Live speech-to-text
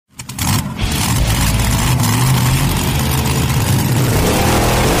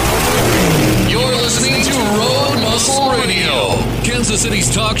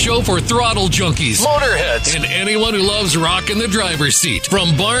Sports talk show for throttle junkies, motorheads, and anyone who loves rocking the driver's seat.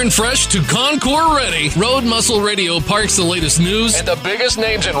 From barn fresh to Concours ready, Road Muscle Radio parks the latest news and the biggest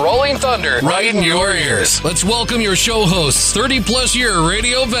names in Rolling Thunder right in your ears. Let's welcome your show hosts, 30-plus year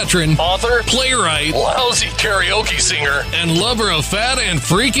radio veteran, author, playwright, lousy karaoke singer, and lover of fat and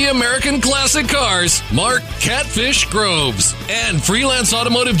freaky American classic cars, Mark Catfish Groves, and freelance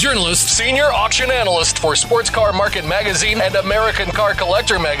automotive journalist, senior auction analyst for Sports Car Market Magazine and American Car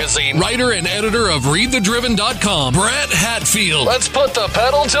Collector Magazine, writer and editor of ReadTheDriven.com, Brett Hatfield. Let's put the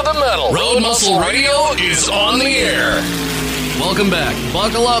pedal to the metal. Road Muscle Radio is on the air. Welcome back.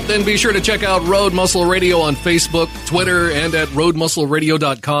 Buckle up, then be sure to check out Road Muscle Radio on Facebook, Twitter, and at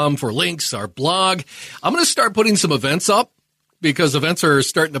RoadMuscleRadio.com for links, our blog. I'm going to start putting some events up because events are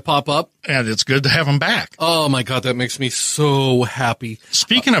starting to pop up. And it's good to have them back. Oh, my God, that makes me so happy.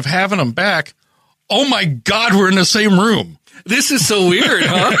 Speaking of having them back, oh, my God, we're in the same room. This is so weird,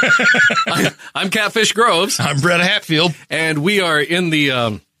 huh? I'm Catfish Groves. I'm Brett Hatfield. And we are in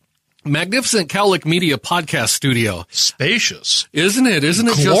the magnificent Cowlick Media podcast studio. Spacious. Isn't it? Isn't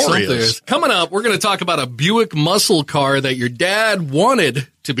it glorious. Just something? Coming up, we're going to talk about a Buick muscle car that your dad wanted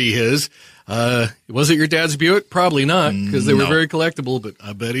to be his. Was it your dad's Buick? Probably not, because they were very collectible, but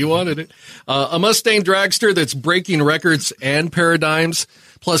I bet he wanted it. A Mustang dragster that's breaking records and paradigms,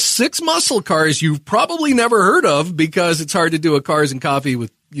 plus 6 muscle cars you've probably never heard of because it's hard to do a Cars and Coffee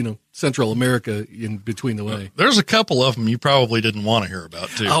with, Central America in between the way. There's a couple of them you probably didn't want to hear about,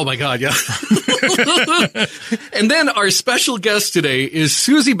 too. Oh, my God, yeah. And then our special guest today is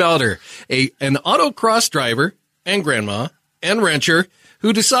Susie Bowder, an autocross driver and grandma and rancher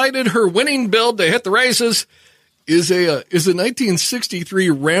who decided her winning build to hit the races is a 1963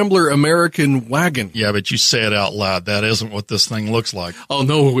 Rambler American wagon. Yeah, but you say it out loud. That isn't what this thing looks like. Oh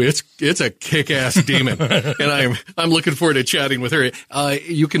no, it's a kick-ass demon, and I'm looking forward to chatting with her.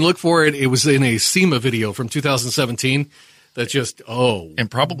 You can look for it. It was in a SEMA video from 2017. That just and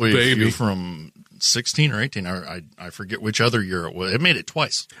probably baby. a few from 16 or 18. I forget which other year it was. It made it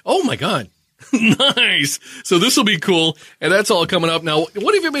twice. Oh my God. Nice. So this will be cool. And that's all coming up. Now,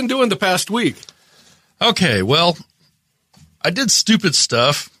 what have you been doing the past week? Okay, well, I did stupid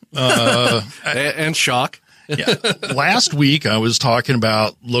stuff. And shock. Yeah. Last week, I was talking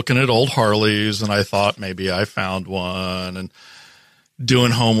about looking at old Harleys, and I thought maybe I found one and doing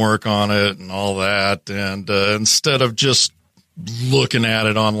homework on it and all that. And instead of just looking at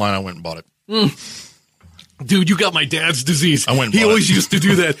it online, I went and bought it. Dude, you got my dad's disease. I went and he bought always it. used to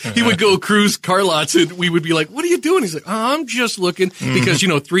do that. He would go cruise car lots, and we would be like, what are you doing? He's like, I'm just looking. Because,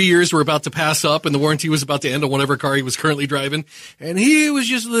 3 years were about to pass up, and the warranty was about to end on whatever car he was currently driving. And he was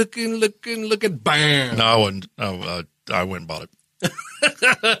just looking, bam. No, I wouldn't. I went and bought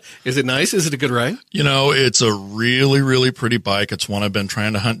it. Is it nice? Is it a good ride? It's a really, really pretty bike. It's one I've been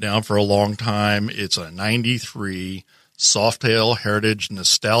trying to hunt down for a long time. It's a 93 Softail Heritage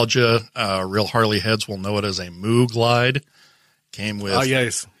Nostalgia. Real Harley heads will know it as a Moo Glide. Came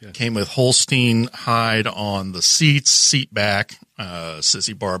with Holstein hide on the seats, seat back,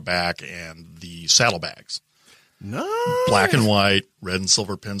 sissy bar back, and the saddlebags. Nice. Black and white, red and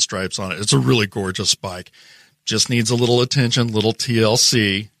silver pinstripes on it. It's a really gorgeous bike. Just needs a little attention, little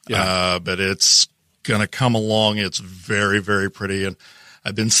TLC. Yeah. But it's going to come along. It's very, very pretty. And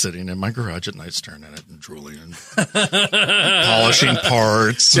I've been sitting in my garage at night staring at it and drooling and polishing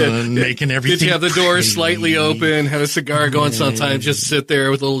parts and making everything. Did you have the door pretty. Slightly open, have a cigar going sometimes, just sit there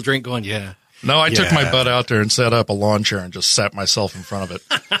with a little drink going, yeah. No, I took my butt out there and set up a lawn chair and just sat myself in front of it,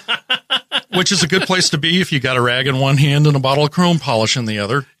 which is a good place to be if you got a rag in one hand and a bottle of chrome polish in the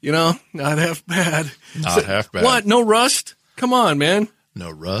other. Not half bad. Not half bad. What? No rust? Come on, man.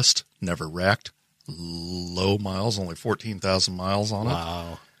 No rust, never wrecked. Low miles, only 14,000 miles on it.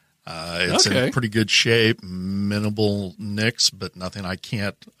 Wow. It's in pretty good shape, minimal nicks, but nothing I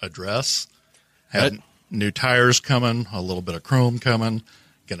can't address. Had new tires coming, a little bit of chrome coming,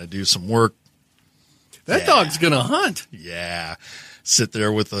 going to do some work. That dog's going to hunt. Yeah. Sit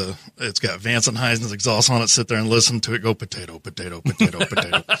there with it's got Vance and Heinzen's exhaust on it, sit there and listen to it go potato, potato, potato,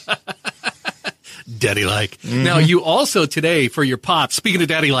 potato. Daddy-like. Mm-hmm. Now, you also today, for your pop, speaking of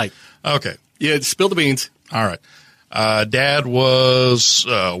daddy-like. Okay. Yeah, spill the beans. All right. Dad was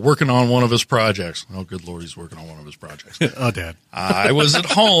working on one of his projects. Oh, good Lord, he's working on one of his projects. Oh, Dad. I was at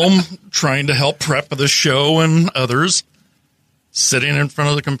home trying to help prep the show and others. Sitting in front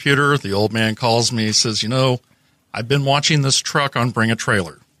of the computer, the old man calls me. He says, I've been watching this truck on Bring a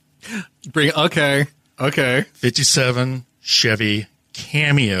Trailer. Okay. 57 Chevy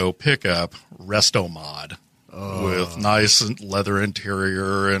Cameo pickup Resto Mod. with nice leather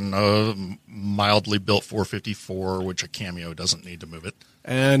interior and a mildly built 454, which a Cameo doesn't need to move it.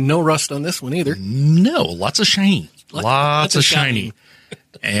 And no rust on this one either. No, lots of shiny. Lots of shiny.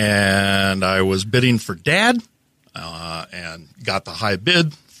 And I was bidding for Dad and got the high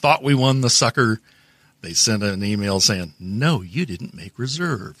bid, thought we won the sucker. They sent an email saying, no, you didn't make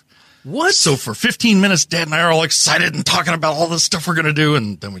reserve. What? So for 15 minutes, Dad and I are all excited and talking about all this stuff we're going to do,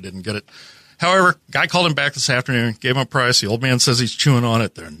 and then we didn't get it. However, guy called him back this afternoon, gave him a price. The old man says he's chewing on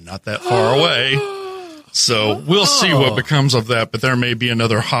it. They're not that far away. So we'll see what becomes of that, but there may be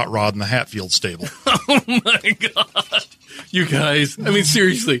another hot rod in the Hatfield stable. Oh, my God. You guys, I mean,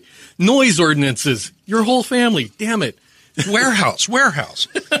 seriously, noise ordinances, your whole family, damn it. Warehouse.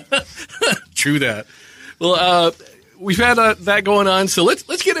 True that. Well, we've had that going on, so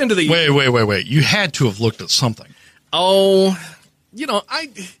let's get into the... Wait. You had to have looked at something. Oh,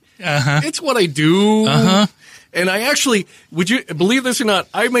 it's what I do. And I actually, would you believe this or not,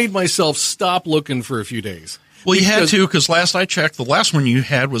 I made myself stop looking for a few days. Well, you had to, because last I checked, the last one you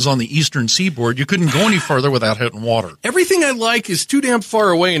had was on the eastern seaboard. You couldn't go any further without hitting water. Everything I like is too damn far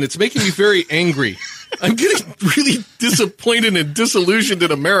away, and it's making me very angry. I'm getting really disappointed and disillusioned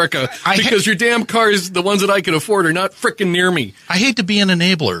in America because your damn cars, the ones that I can afford, are not frickin' near me. I hate to be an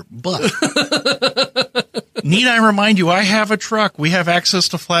enabler, but need I remind you, I have a truck. We have access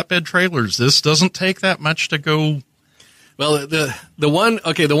to flatbed trailers. This doesn't take that much to go. Well, the one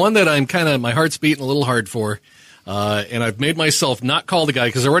that I'm kind of, my heart's beating a little hard for, and I've made myself not call the guy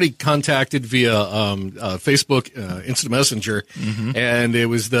because I already contacted via Facebook Instant Messenger, and it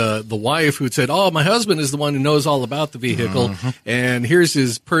was the wife who had said, "Oh, my husband is the one who knows all about the vehicle, and here's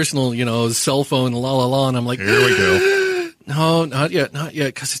his personal, cell phone, la la la." And I'm like, "Here we go." No, not yet,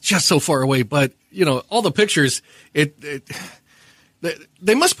 because it's just so far away. But all the pictures,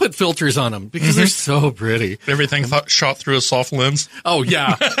 they must put filters on them because they're so pretty. Everything shot through a soft lens. Oh,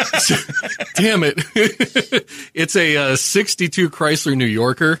 yeah. Damn it. It's a 62 Chrysler New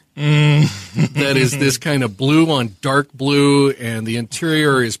Yorker that is this kind of blue on dark blue, and the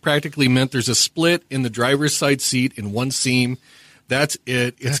interior is practically mint. There's a split in the driver's side seat in one seam. That's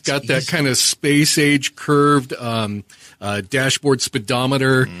it. It's got that kind of space-age curved dashboard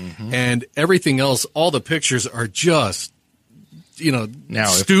speedometer, and everything else. All the pictures are just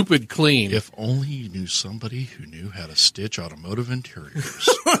stupid clean. If only you knew somebody who knew how to stitch automotive interiors.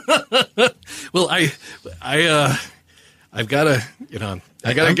 Well, I've got to,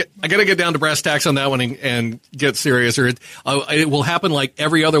 I got to get down to brass tacks on that one and get serious, or it will happen like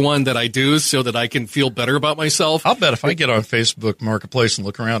every other one that I do, so that I can feel better about myself. I'll bet if I get on Facebook Marketplace and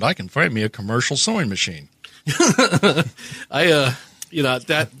look around, I can find me a commercial sewing machine. That's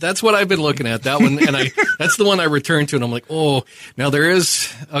what I've been looking at, that one, and that's the one I returned to, and I'm like, oh, now there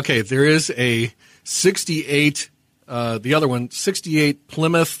is a 68, the other one, 68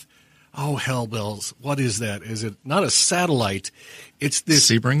 Plymouth, oh, hell bells, what is that? Is it not a Satellite? It's this...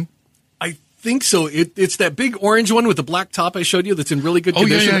 Sebring? I think so. It's that big orange one with the black top I showed you that's in really good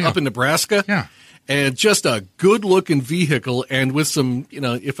condition up in Nebraska. Yeah. And just a good-looking vehicle, and with some,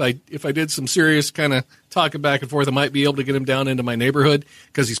 if I did some serious kind of talking back and forth, I might be able to get him down into my neighborhood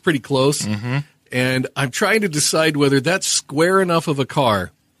because he's pretty close. And I'm trying to decide whether that's square enough of a car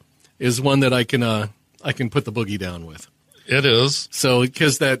is one that I can put the boogie down with. It is. So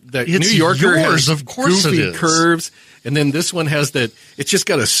because that it's New Yorker yours, has of course goofy it is. curves, and then this one has that. It's just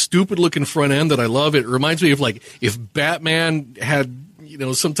got a stupid-looking front end that I love. It reminds me of like if Batman had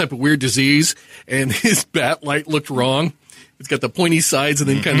some type of weird disease and his bat light looked wrong. It's got the pointy sides and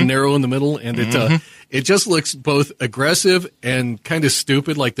then kind of narrow in the middle, and it just looks both aggressive and kind of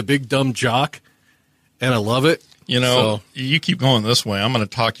stupid, like the big dumb jock. And I love it. You keep going this way, I'm going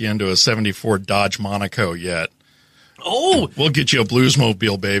to talk you into a 74 Dodge Monaco yet. Oh, we'll get you a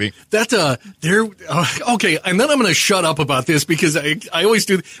Bluesmobile, baby. That's okay. And then I'm going to shut up about this because I always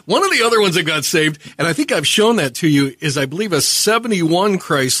do. One of the other ones that got saved, and I think I've shown that to you, is I believe a 71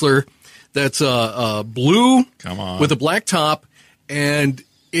 Chrysler that's blue with a black top, and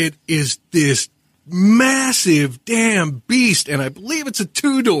it is this massive damn beast, and I believe it's a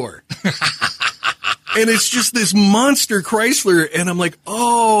 2-door. And it's just this monster Chrysler, and I'm like,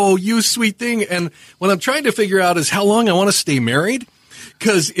 oh, you sweet thing. And what I'm trying to figure out is how long I want to stay married.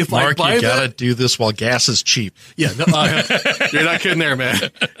 Because if Mark, I buy you gotta do this while gas is cheap. Yeah, no, you're not kidding there, man.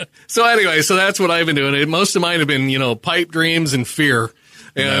 So anyway, that's what I've been doing. Most of mine have been, pipe dreams and fear.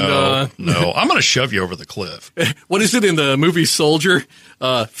 And no, I'm going to shove you over the cliff. What is it in the movie Soldier?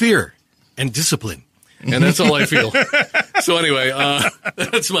 Fear and discipline. And that's all I feel. So anyway,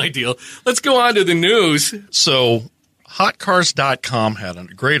 that's my deal. Let's go on to the news. So HotCars.com had a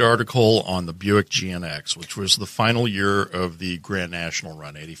great article on the Buick GNX, which was the final year of the Grand National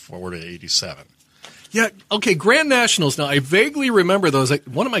run, 84 to 87. Yeah, okay, Grand Nationals. Now, I vaguely remember those.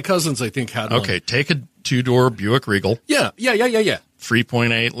 One of my cousins, I think, had one. Okay, take a two-door Buick Regal. Yeah.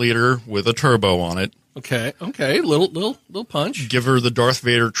 3.8 liter with a turbo on it. Okay, little punch. Give her the Darth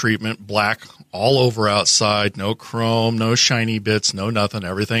Vader treatment, black all over outside, no chrome, no shiny bits, no nothing,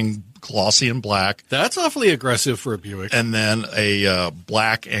 everything glossy and black. That's awfully aggressive for a Buick. And then a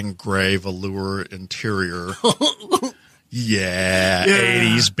black and gray velour interior. Yeah,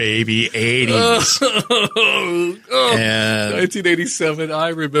 80s, baby, 80s. And 1987, I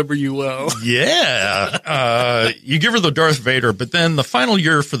remember you well. Yeah. You give her the Darth Vader, but then the final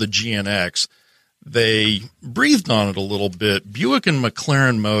year for the GNX, they breathed on it a little bit. Buick and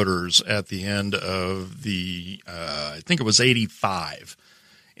McLaren Motors at the end of the, I think it was 85,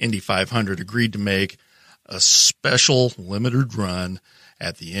 Indy 500, agreed to make a special limited run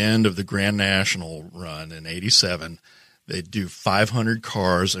at the end of the Grand National run in 87. They'd do 500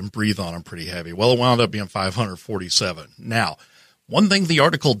 cars and breathe on them pretty heavy. Well, it wound up being 547. Now, one thing the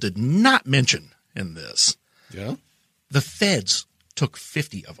article did not mention in this, the feds took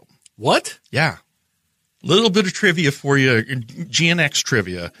 50 of them. What? Yeah. Little bit of trivia for you, GNX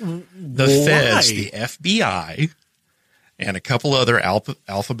trivia. The feds, the FBI, and a couple other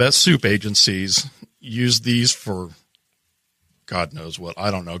alphabet soup agencies used these for God knows what.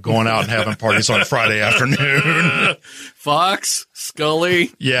 I don't know. Going out and having parties on Friday afternoon. Fox,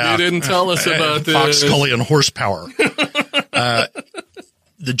 Scully. Yeah. You didn't tell us about this. Fox, Scully, and horsepower.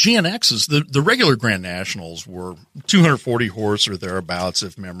 The GNXs, the regular Grand Nationals were 240 horse or thereabouts,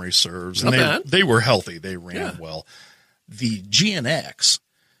 if memory serves. And they were healthy. They ran well. The GNX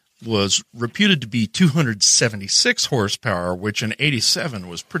was reputed to be 276 horsepower, which in 87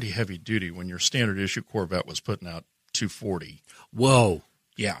 was pretty heavy duty when your standard issue Corvette was putting out 240. Whoa.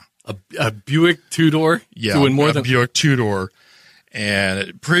 Yeah. A Buick two-door? Yeah. Doing more than Buick two-door.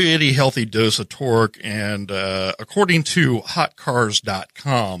 And pretty healthy dose of torque. And according to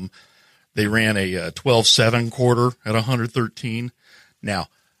hotcars.com, they ran a 12.7 quarter at 113. Now,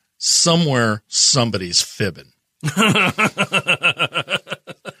 somewhere somebody's fibbing.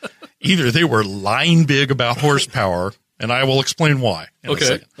 Either they were lying big about horsepower, and I will explain why.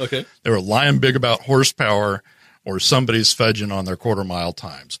 Okay. They were lying big about horsepower, or somebody's fudging on their quarter-mile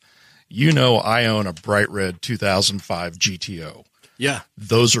times. You know I own a bright red 2005 GTO. Yeah.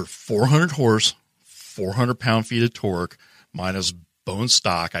 Those are 400 horse, 400 pound-feet of torque, minus bone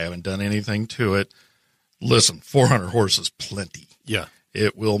stock. I haven't done anything to it. Listen, 400 horse is plenty. Yeah.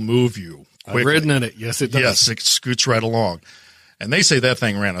 It will move you quickly. I've ridden in it. Yes, it does. Yes, it scoots right along. And they say that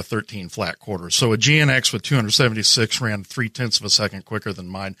thing ran a 13 flat quarter. So a GNX with 276 ran 0.3 of a second quicker than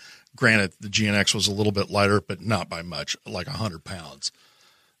mine. Granted, the GNX was a little bit lighter, but not by much, like 100 pounds.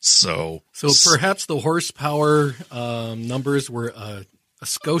 So perhaps the horsepower numbers were a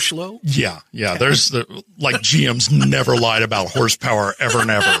skosh low? Yeah. There's GM's never lied about horsepower ever,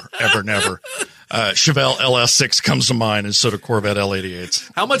 never. Chevelle LS6 comes to mind, and so do Corvette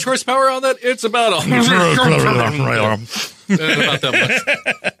L88s. How much horsepower on that? It's about 100. About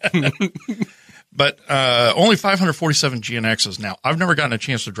that much. But only 547 GNXs. Now, I've never gotten a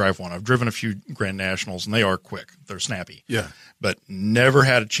chance to drive one. I've driven a few Grand Nationals, and they are quick. They're snappy. Yeah. But never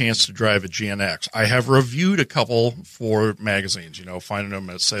had a chance to drive a GNX. I have reviewed a couple for magazines, finding them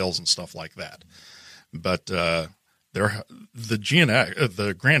at sales and stuff like that. But the GNX,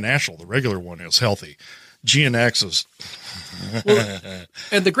 the Grand National, the regular one, is healthy. GNX is.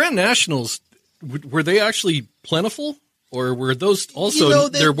 And the Grand Nationals, were they actually plentiful? Or were those also,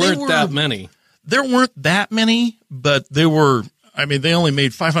 there weren't that many? There weren't that many, but they were, they only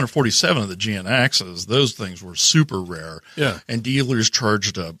made 547 of the GNXs. Those things were super rare. Yeah. And dealers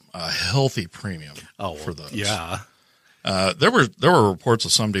charged a healthy premium for those. Yeah. There were reports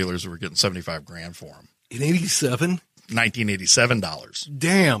of some dealers that were getting $75,000 for them. In 87? $1987.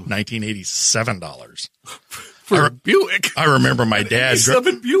 Damn. $1987. For a Buick. I remember my dad.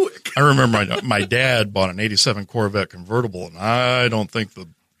 87 Buick. I remember my dad bought an 87 Corvette convertible, and I don't think the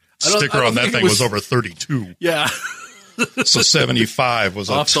sticker on that thing was over 32. Yeah. So 75 was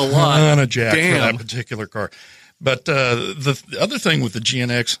off a ton of jack for that particular car. But the other thing with the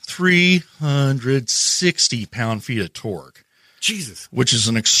GNX, 360 pound-feet of torque. Jesus. Which is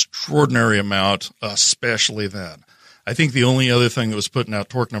an extraordinary amount, especially then. I think the only other thing that was putting out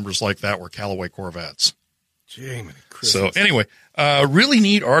torque numbers like that were Callaway Corvettes. So anyway, really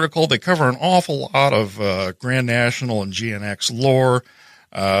neat article. They cover an awful lot of Grand National and GNX lore.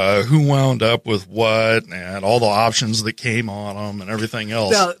 who wound up with what, and all the options that came on them and everything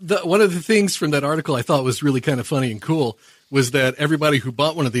else. Now, one of the things from that article I thought was really kind of funny and cool was that everybody who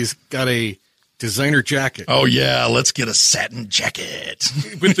bought one of these got a designer jacket. Oh, yeah, let's get a satin jacket.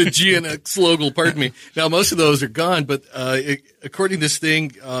 With the GNX logo, pardon me. Now, most of those are gone, but according to this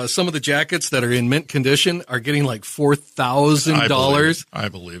thing, some of the jackets that are in mint condition are getting like $4,000. I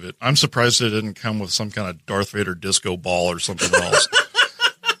believe it. I'm surprised it didn't come with some kind of Darth Vader disco ball or something else.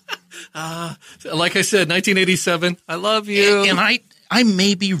 Like I said, 1987, I love you. And I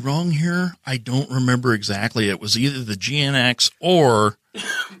may be wrong here. I don't remember exactly. It was either the GNX or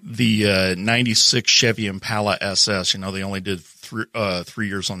the 96 Chevy Impala SS. They only did 3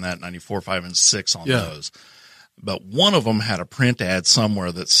 years on that, 94, 5, and 6 on those. But one of them had a print ad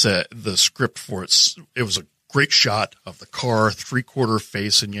somewhere that said the script for it. It was a great shot of the car, 3/4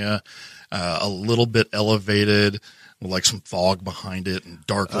 facing you, a little bit elevated, with like some fog behind it and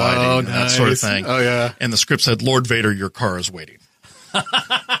dark lighting and that sort of thing. Oh, yeah. And the script said, "Lord Vader, your car is waiting."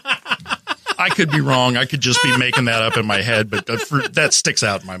 I could be wrong. I could just be making that up in my head, but that sticks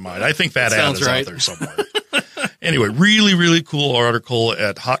out in my mind. I think that ad is out there somewhere. Anyway, really, really cool article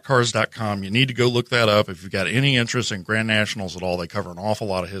at hotcars.com. You need to go look that up. If you've got any interest in Grand Nationals at all, they cover an awful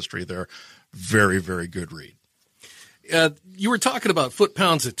lot of history there. Very, very good read. You were talking about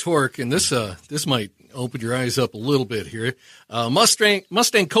foot-pounds of torque, and this might open your eyes up a little bit here. Mustang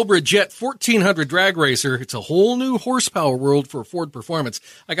Cobra Jet 1400 drag racer. It's a whole new horsepower world for Ford Performance.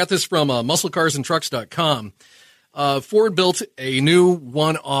 I got this from musclecarsandtrucks.com. Ford built a new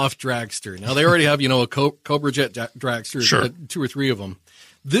one-off dragster. Now, they already have, a Cobra Jet dragster, sure. 2 or 3 of them.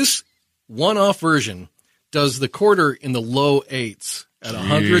 This one-off version does the quarter in the low 8s at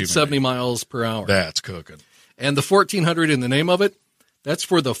 170 miles per hour. That's cooking. And the 1400 in the name of it, that's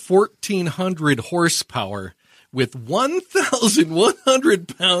for the 1400 horsepower with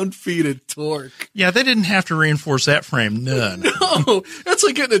 1,100 pound-feet of torque. Yeah, they didn't have to reinforce that frame none. No, that's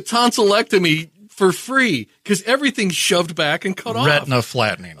like getting a tonsillectomy for free because everything's shoved back and cut off. Retina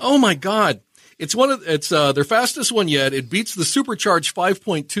flattening. Oh my God. It's their fastest one yet. It beats the supercharged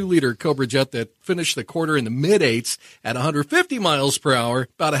 5.2 liter Cobra Jet that finished the quarter in the mid 8s at 150 miles per hour,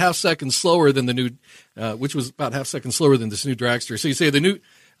 about a half second slower than the new, which was about half second slower than this new dragster. So you say the new,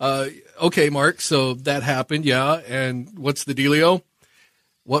 okay, Mark, so that happened. Yeah. And what's the dealio?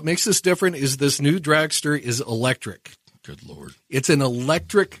 What makes this different is this new dragster is electric. Good Lord. It's an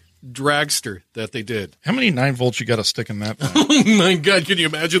electric dragster that they did. How many 9 volts you got to stick in that thing? Oh my God, can you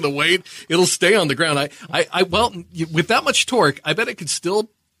imagine the weight? It'll stay on the ground. Well, with that much torque, I bet it could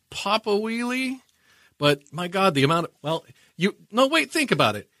still pop a wheelie, but my God, the amount of, think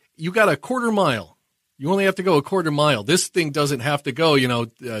about it. You got a quarter mile. You only have to go a quarter mile. This thing doesn't have to go,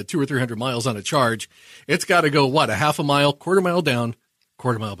 200 or 300 miles on a charge. It's got to go, a half a mile, quarter mile down,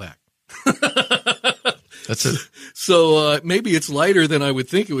 quarter mile back. That's it. So maybe it's lighter than I would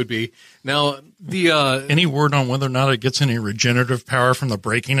think it would be. Now, any word on whether or not it gets any regenerative power from the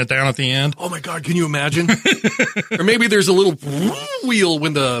breaking it down at the end? Oh my God, can you imagine? Or maybe there's a little wheel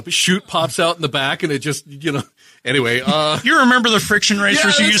when the chute pops out in the back and it just, anyway. You remember the friction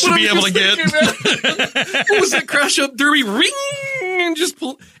racers you used to be able to get? What was that crash up derby? Ring! And just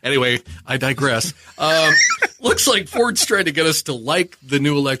pull. Anyway, I digress. Looks like Ford's trying to get us to like the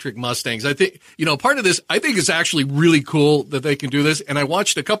new electric Mustangs. I think, part of this, I think it's actually really cool that they can do this. And I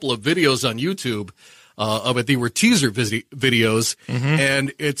watched a couple of videos on YouTube of it. They were teaser videos. Mm-hmm.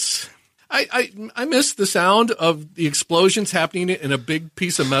 And it's, I miss the sound of the explosions happening in a big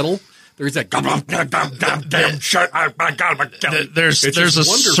piece of metal. There's that. There's a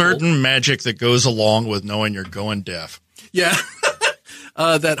certain magic that goes along with knowing you're going deaf. Yeah.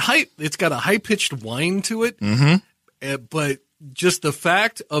 That it's got a high-pitched whine to it. Mm-hmm. But just the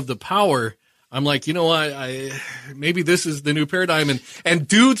fact of the power, I'm like, what? Maybe this is the new paradigm. And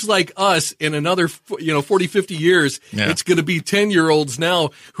dudes like us in another, 40, 50 years, It's going to be 10-year-olds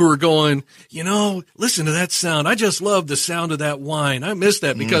now who are going, listen to that sound. I just love the sound of that whine. I miss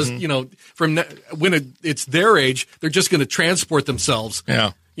that because, from when it's their age, they're just going to transport themselves.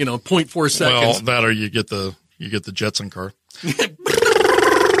 Yeah. 0.4 seconds. Well, that or you get the Jetson car.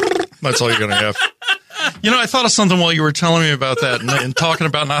 That's all you're going to have. I thought of something while you were telling me about that and talking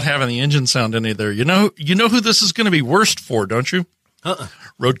about not having the engine sound any there. You know who this is going to be worst for, don't you?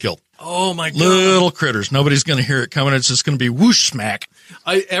 Roadkill. Oh, my God. Little critters. Nobody's going to hear it coming. It's just going to be whoosh smack.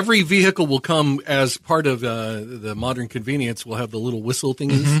 Every vehicle will come as part of the modern convenience. We'll have the little whistle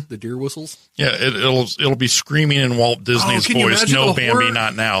thingies, the deer whistles. Yeah, it'll be screaming in Walt Disney's voice. No, Bambi,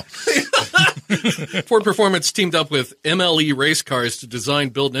 not now. Ford Performance teamed up with MLE Race Cars to design,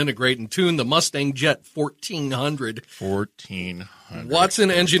 build, and integrate and tune the Mustang Jet 1400. 1400. Watson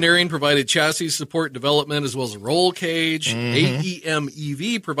Engineering provided chassis support and development as well as a roll cage. AEM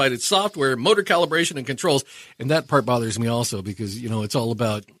EV provided software, motor calibration, and controls. And that part bothers me also because, it's all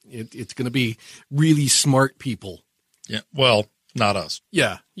about it's going to be really smart people. Yeah, well, not us.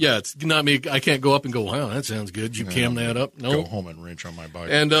 Yeah, it's not me. I can't go up and go, wow, that sounds good. You cam that up? No. Go home and wrench on my bike.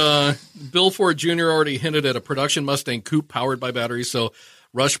 And Bill Ford Jr. already hinted at a production Mustang coupe powered by batteries, so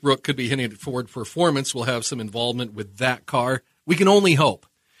Rushbrook could be hinting at Ford Performance will have some involvement with that car. We can only hope,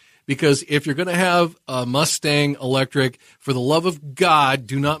 because if you're going to have a Mustang electric, for the love of God,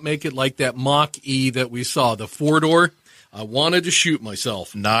 do not make it like that Mach-E that we saw, the four-door. I wanted to shoot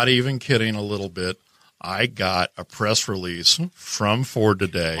myself. Not even kidding a little bit. I got a press release from Ford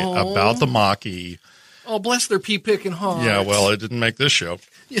today about the Mach-E. Oh, bless their pea-picking hearts. Yeah, well, it didn't make this show.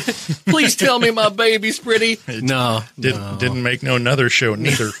 Please tell me my baby's pretty. No. Didn't make another show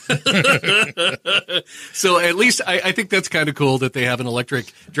neither. So at least I think that's kind of cool that they have an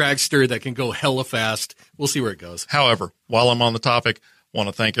electric dragster that can go hella fast. We'll see where it goes. However, while I'm on the topic, want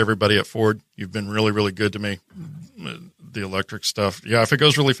to thank everybody at Ford. You've been really, really good to me. The electric stuff. Yeah, if it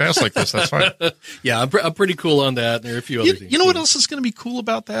goes really fast like this, that's fine. Yeah, I'm pretty cool on that. There are a few other things. You know what else is going to be cool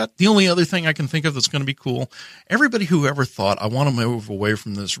about that? The only other thing I can think of that's going to be cool, everybody who ever thought, I want to move away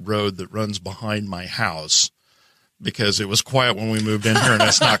from this road that runs behind my house because it was quiet when we moved in here and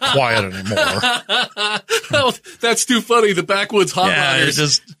it's not quiet anymore. Oh, that's too funny. The backwoods hot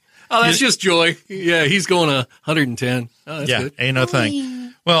riders. That's just joy. Yeah, he's going 110. Oh, that's good. Ain't no thing.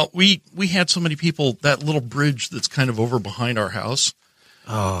 Well, we had so many people, that little bridge that's kind of over behind our house.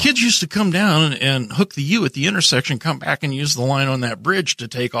 Oh. Kids used to come down and hook the U at the intersection, come back and use the line on that bridge to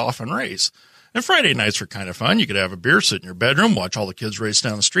take off and race. And Friday nights were kind of fun. You could have a beer, sit in your bedroom, watch all the kids race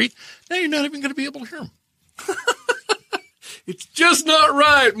down the street. Now you're not even going to be able to hear them. It's just not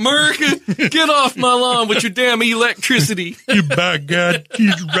right, America. Get off my lawn with your damn electricity. You by God,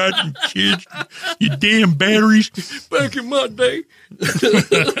 kids riding kids, you damn batteries. Back in my day.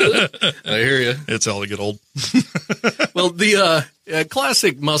 I hear you. It's all to get old. Well, the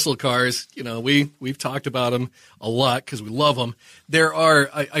classic muscle cars, we've talked about them a lot because we love them. There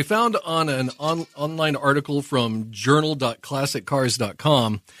are, I found on an online article from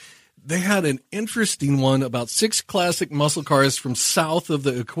journal.classiccars.com, they had an interesting one about 6 classic muscle cars from south of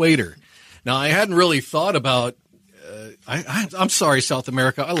the equator. Now, I hadn't really thought about, I'm sorry, South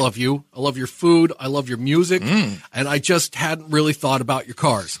America. I love you. I love your food. I love your music. And I just hadn't really thought about your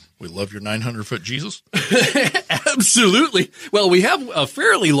cars. We love your 900-foot Jesus. Absolutely. Well, we have a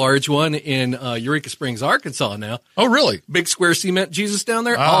fairly large one in Eureka Springs, Arkansas now. Oh, really? Big square cement Jesus down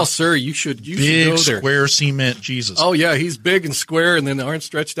there? Oh, sir, you should go there. Big square cement Jesus. Oh, yeah, he's big and square and then the arms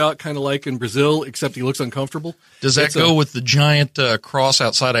stretched out kind of like in Brazil, except he looks uncomfortable. Does that go with the giant cross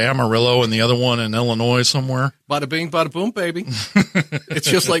outside of Amarillo and the other one in Illinois somewhere? Bada bing, bada boom, baby. It's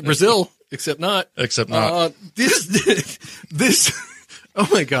just like Brazil, except not. This oh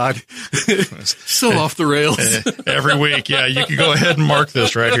my God. So off the rails. Every week. Yeah. You can go ahead and mark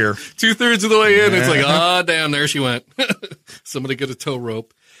this right here. 2/3 of the way in. It's like, damn, there she went. Somebody get a tow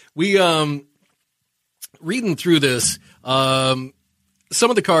rope. We, reading through this, some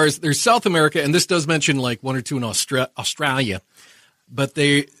of the cars, there's South America, and this does mention like 1 or 2 in Australia, but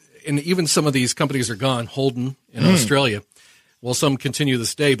and even some of these companies are gone, Holden in Australia. Well, some continue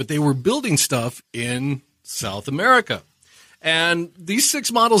this day, but they were building stuff in South America. And these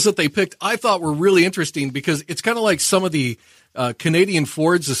 6 models that they picked, I thought were really interesting because it's kind of like some of the Canadian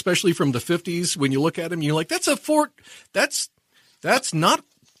Fords, especially from the 50s. When you look at them, you're like, that's a Ford. That's a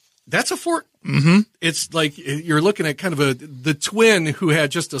Ford. Mm-hmm. It's like you're looking at kind of the twin who had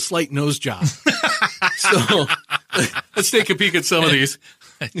just a slight nose job. So let's take a peek at some of these.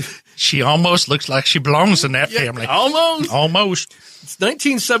 She almost looks like she belongs in that family. Almost. It's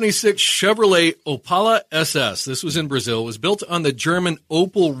 1976 Chevrolet Opala SS. This was in Brazil. It was built on the German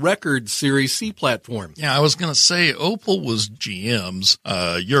Opel Rekord Series C platform. Yeah, I was going to say Opel was GM's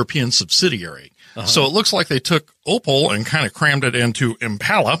European subsidiary. So it looks like they took Opel and kind of crammed it into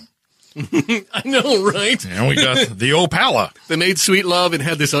Impala. I know, right? And we got the Opala. They made sweet love and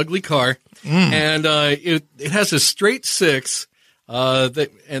had this ugly car. And it has a straight 6.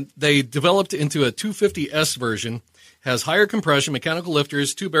 And they developed into a 250S version. Has higher compression, mechanical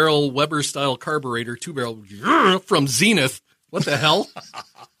lifters, 2-barrel Weber-style carburetor, 2-barrel from Zenith. What the hell?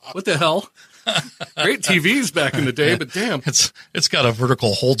 What the hell? Great TVs back in the day, but damn. It's got a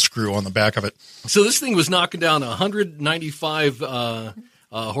vertical hold screw on the back of it. So this thing was knocking down 195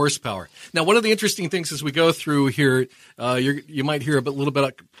 horsepower. Now, one of the interesting things as we go through here, you might hear a little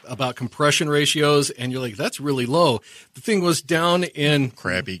bit about compression ratios, and you're like, that's really low. The thing was down in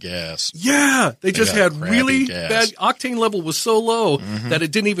crappy gas. Yeah, they just had really gas. bad octane level was so low that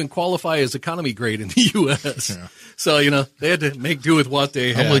it didn't even qualify as economy grade in the U.S. Yeah. So, they had to make do with what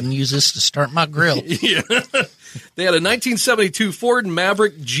they had. I wouldn't use this to start my grill. Yeah. They had a 1972 Ford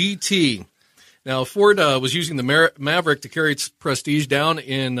Maverick GT. Now, Ford was using the Maverick to carry its prestige down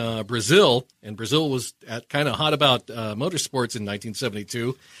in Brazil, and Brazil was kind of hot about motorsports in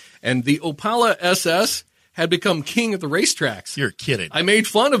 1972. And the Opala SS had become king of the racetracks. You're kidding. I made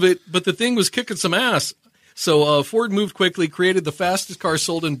fun of it, but the thing was kicking some ass. So Ford moved quickly, created the fastest car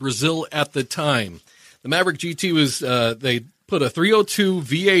sold in Brazil at the time. The Maverick GT was, they put a 302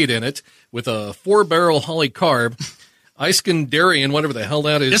 V8 in it with a 4-barrel Holley carb. Iskandarian, whatever the hell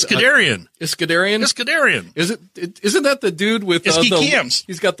that is. Iskandarian. Iskandarian. Isn't that the dude with Cams?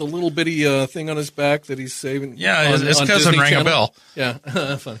 He's got the little bitty thing on his back that he's saving. Yeah, his cousin rang a bell. Yeah,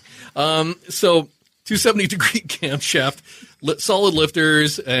 funny. So 270-degree camshaft, solid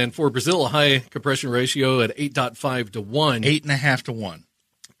lifters, and for Brazil, a high compression ratio at 8.5 to 1. 8.5 to 1.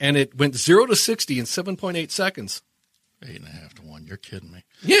 And it went 0 to 60 in 7.8 seconds. 8.5 to 1. You're kidding me.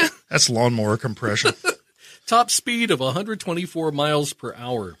 Yeah. That's lawnmower compression. Top speed of 124 miles per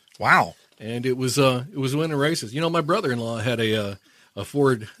hour. Wow. And it was winning races. My brother-in-law had a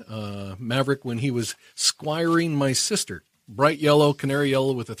Ford Maverick when he was squiring my sister. Bright yellow, canary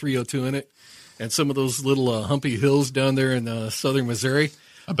yellow with a 302 in it. And some of those little humpy hills down there in southern Missouri.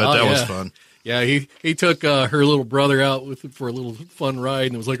 I bet that was fun. Yeah, he took her little brother out for a little fun ride,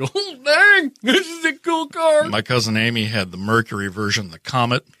 and it was like, oh, dang, this is a cool car. My cousin Amy had the Mercury version, the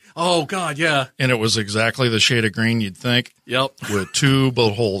Comet. Oh, God, yeah. And it was exactly the shade of green you'd think. Yep. With 2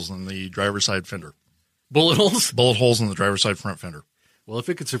 bullet holes in the driver's side fender. Bullet holes? Bullet holes in the driver's side front fender. Well, if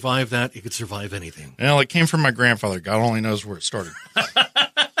it could survive that, it could survive anything. Well, it came from my grandfather. God only knows where it started.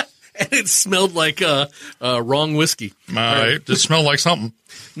 And it smelled like wrong whiskey. It just smelled like something.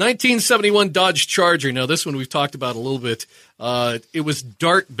 1971 Dodge Charger. Now, this one we've talked about a little bit. It was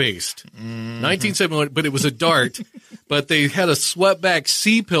dart-based. 1971, but it was a dart. But they had a swept-back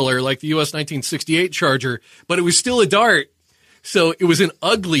C-pillar like the U.S. 1968 Charger, but it was still a dart. So it was an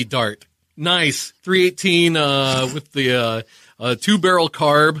ugly dart. Nice. 318 with the 2-barrel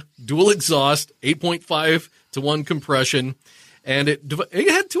carb, dual exhaust, 8.5 to 1 compression. And it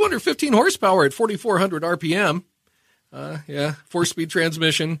had 215 horsepower at 4,400 RPM. 4-speed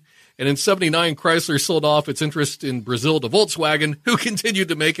transmission. And in 79, Chrysler sold off its interest in Brazil to Volkswagen, who continued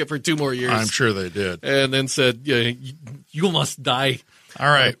to make it for 2 more years. I'm sure they did. And then said, you must die. All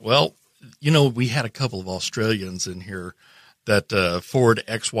right. Well, we had a couple of Australians in here. That Ford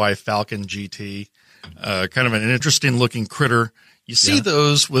XY Falcon GT, kind of an interesting looking critter. You see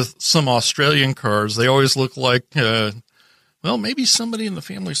those with some Australian cars. They always look like maybe somebody in the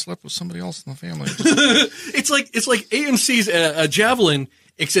family slept with somebody else in the family. It's like AMC's Javelin,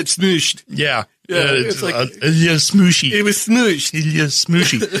 except smooshed. Yeah. It's like smooshy. It was smooshed. Yeah,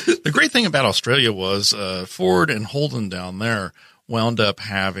 smooshy. The great thing about Australia was Ford and Holden down there wound up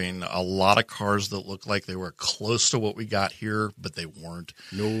having a lot of cars that looked like they were close to what we got here, but they weren't.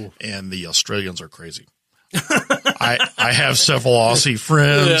 No. And the Australians are crazy. I have several Aussie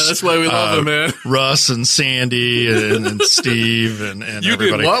friends. Yeah, that's why we love them, man. Russ and Sandy and Steve and you everybody.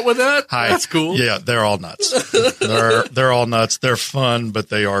 You did what with that? Hi. That's cool. Yeah, they're all nuts. They're all nuts. They're fun, but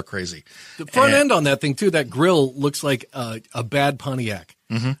they are crazy. The front end on that thing, too, that grill looks like a bad Pontiac.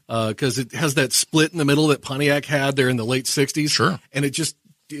 Because it has that split in the middle that Pontiac had there in the late 60s. Sure. And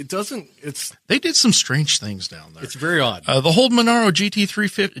they did some strange things down there. It's very odd. The Holden Monaro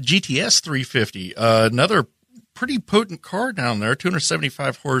GTS 350, another pretty potent car down there,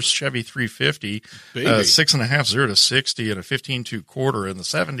 275 horse Chevy 350, 6.5 0 to 60 and a 15.2 quarter in the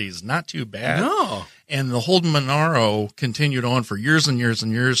 70s. Not too bad. No. And the Holden Monaro continued on for years and years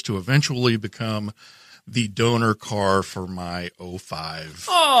and years to eventually become the donor car for my 05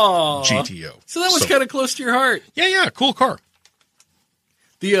 GTO. So that was kind of close to your heart. Yeah, cool car.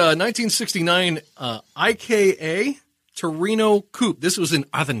 The 1969 IKA Torino Coupe. This was in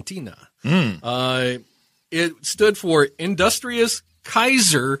Argentina. It stood for Industrias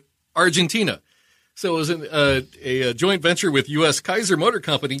Kaiser Argentina. So it was a joint venture with U.S. Kaiser Motor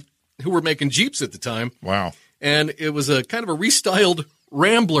Company, who were making Jeeps at the time. Wow. And it was a kind of a restyled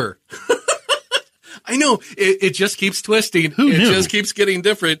Rambler. I know. It just keeps twisting. Who knew? It just keeps getting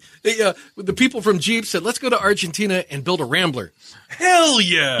different. The people from Jeep said, let's go to Argentina and build a Rambler. Hell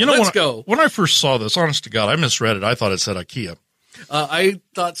yeah. Let's go. When I first saw this, honest to God, I misread it. I thought it said IKEA. I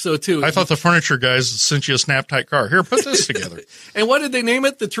thought so too. I thought the furniture guys sent you a snap-tight car. Here, put this together. And what did they name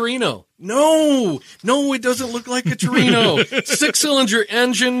it? The Torino. No, it doesn't look like a Torino. 6-cylinder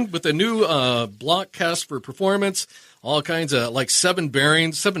engine with a new block cast for performance. All kinds of like 7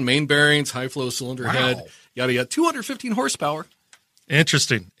 main bearings, high flow cylinder head, yada yada. 215 horsepower.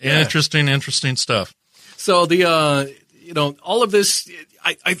 Interesting stuff. So the all of this,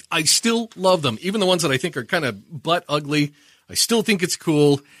 I still love them, even the ones that I think are kind of butt ugly. I still think it's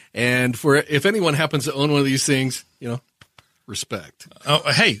cool. And if anyone happens to own one of these things, respect. Oh,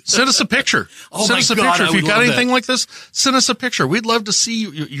 hey, send us a picture. Send us a picture. If you got anything like this, send us a picture. We'd love to see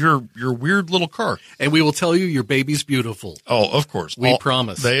your weird little car. And we will tell you your baby's beautiful. Oh, of course. We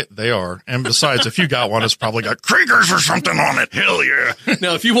promise. They are. And besides, if you got one, it's probably got Kriegers or something on it. Hell yeah.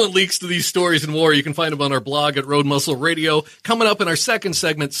 Now, if you want leaks to these stories and more, you can find them on our blog at Road Muscle Radio. Coming up in our second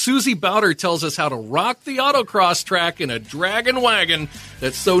segment, Susie Bowder tells us how to rock the autocross track in a dragon wagon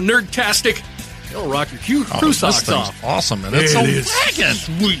that's so nerdtastic. It'll rock your crew socks off. Awesome, and it's a wagon.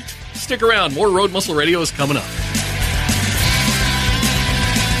 Sweet. Stick around. More Road Muscle Radio is coming up.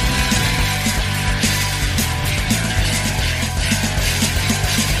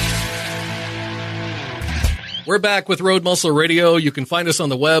 We're back with Road Muscle Radio. You can find us on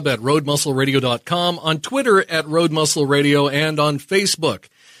the web at roadmuscleradio.com, on Twitter at Road Muscle Radio, and on Facebook.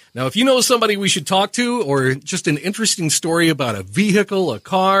 Now, if you know somebody we should talk to, or just an interesting story about a vehicle, a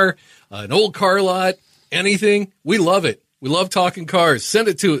car, an old car lot, anything, we love it. We love talking cars. Send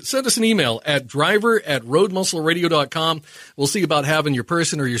us an email at driver@roadmuscleradio.com. We'll see about having your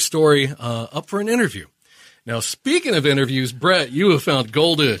person or your story up for an interview. Now, speaking of interviews, Brett, you have found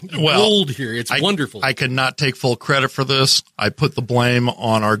gold here. It's wonderful. I could not take full credit for this. I put the blame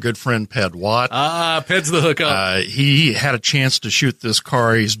on our good friend Ped Watt. Ped's the hookup. He had a chance to shoot this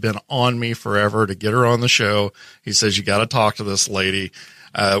car. He's been on me forever to get her on the show. He says, you got to talk to this lady.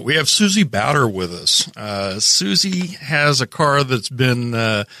 We have Susie Bowder with us. Susie has a car that's been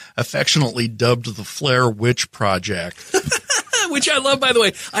affectionately dubbed the Flair Witch Project. Which I love, by the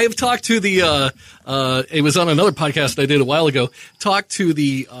way. I have talked to it was on another podcast I did a while ago, talked to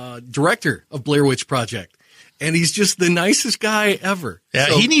the director of Blair Witch Project. And he's just the nicest guy ever. Yeah,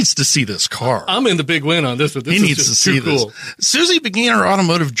 so he needs to see this car. I'm in the big win on this one. This he needs to see cool. this. Susie began her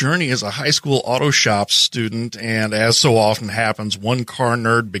automotive journey as a high school auto shop student, and as so often happens, one car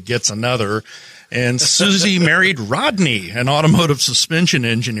nerd begets another. And Susie married Rodney, an automotive suspension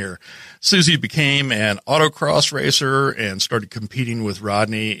engineer. Susie became an autocross racer and started competing with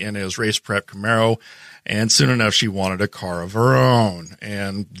Rodney in his race prep Camaro. And soon enough, she wanted a car of her own,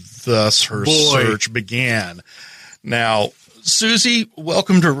 and thus her search began. Now, Susie,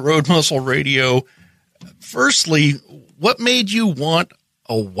 welcome to Road Muscle Radio. Firstly, what made you want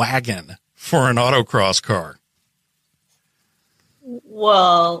a wagon for an autocross car?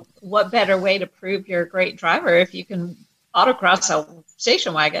 Well, what better way to prove you're a great driver if you can autocross a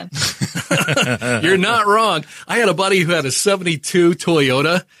station wagon? You're not wrong. I had a buddy who had a 72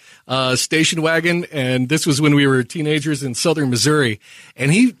 Toyota station wagon, and this was when we were teenagers in southern Missouri,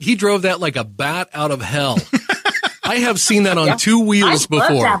 and he drove that like a bat out of hell. I have seen that on two wheels before.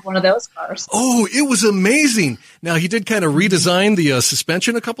 I'd love to have one of those cars. Oh, it was amazing. Now, he did kind of redesign the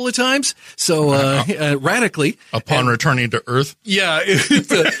suspension a couple of times, so radically. Upon returning to Earth? Yeah,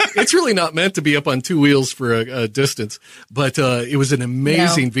 it's really not meant to be up on two wheels for a distance, but it was an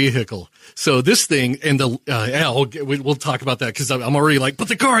amazing vehicle. So this thing, and we'll talk about that because I'm already like, but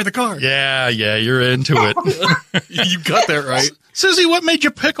the car. Yeah, you're into it. You got that right. Susie, what made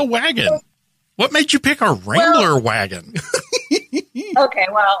you pick a wagon? What made you pick a Wrangler wagon? Okay,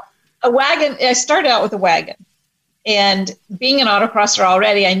 well, a wagon, I started out with a wagon. And being an autocrosser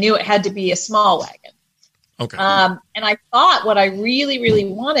already, I knew it had to be a small wagon. Okay. And I thought what I really, really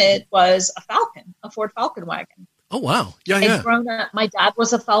wanted was a Ford Falcon wagon. Oh, wow. Yeah. I'd grown up. My dad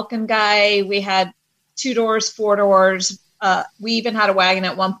was a Falcon guy. We had 2 doors, 4 doors. We even had a wagon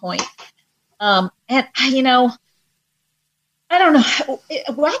at one point. And, I don't know.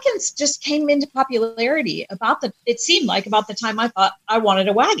 Wagons just came into popularity it seemed like about the time I thought I wanted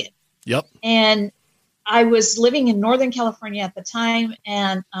a wagon. Yep. And I was living in Northern California at the time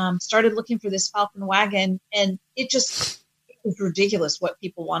and started looking for this Falcon wagon. And it was ridiculous what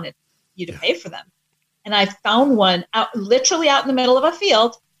people wanted you to pay for them. And I found one literally out in the middle of a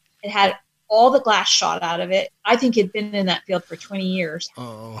field. It had all the glass shot out of it. I think it'd been in that field for 20 years.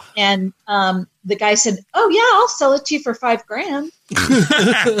 Oh. And the guy said, "Oh yeah, I'll sell it to you for $5,000.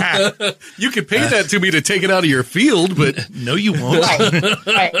 You could pay that to me to take it out of your field, but no, you won't."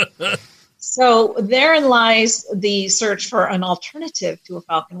 Right. So therein lies the search for an alternative to a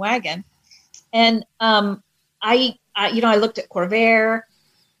Falcon wagon. And I I looked at Corvair.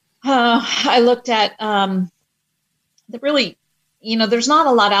 I looked at the really, there's not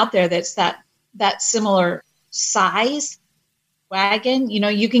a lot out there that's that similar size wagon.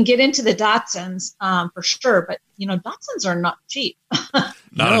 You can get into the Datsuns for sure, but Datsuns are not cheap.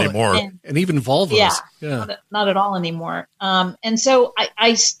 Not anymore. And even Volvos. Yeah. Not at all anymore. And so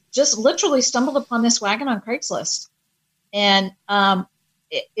I just literally stumbled upon this wagon on Craigslist, and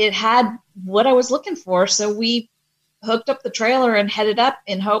it had what I was looking for. So we hooked up the trailer and headed up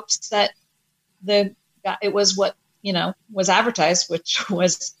in hopes that it was what, was advertised, which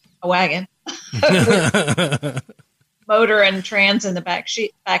was a wagon. Motor and trans in the back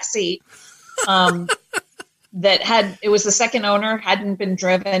seat. It was the second owner, hadn't been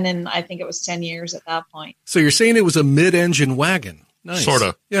driven, and I think it was 10 years at that point. So you're saying it was a mid-engine wagon? Nice. Sort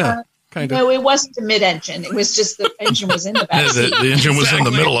of. Yeah, kind of. No, it wasn't a mid-engine. It was just the engine was in the back seat. The engine was in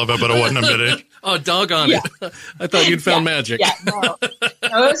the middle of it, but it wasn't a mid-engine. Oh, doggone it. I thought you'd found magic. Yeah, no.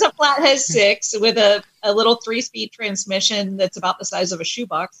 It was a flathead 6 with a little 3-speed transmission that's about the size of a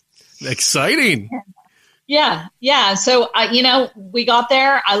shoebox. Exciting. Yeah. So, we got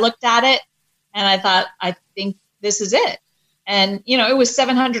there. I looked at it, and I thought, I think this is it. And, it was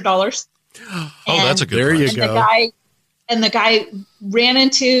 $700. Oh, that's a good There price. you go. The guy ran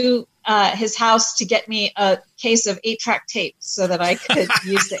into his house to get me a case of 8-track tapes so that I could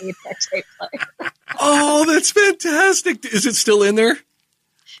use the 8-track tape player. Oh, that's fantastic. Is it still in there?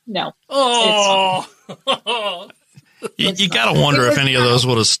 No. Oh. You got to wonder if any of those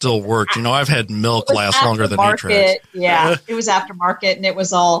would have still worked. I've had milk last longer than 8-tracks. Yeah, it was aftermarket, and it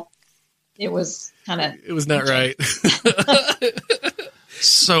was kind of... It was not right.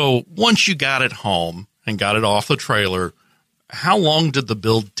 So once you got it home and got it off the trailer, how long did the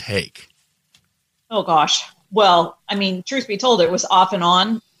build take? Oh, gosh. Well, truth be told, it was off and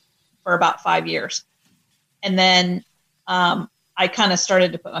on for about 5 years. And then I kind of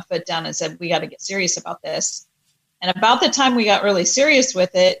started to put my foot down and said, we got to get serious about this. And about the time we got really serious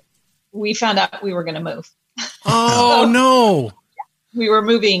with it, we found out we were going to move. Oh, no. We were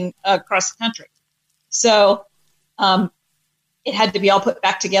moving across the country. So it had to be all put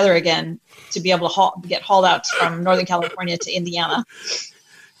back together again to be able to get hauled out from Northern California to Indiana.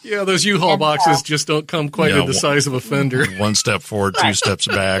 Yeah, those U-Haul boxes just don't come quite in the size of a fender. One step forward, 2 steps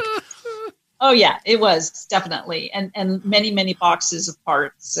back. Oh, yeah, it was definitely. And many, many boxes of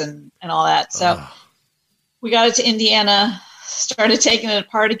parts and all that. So we got it to Indiana, started taking it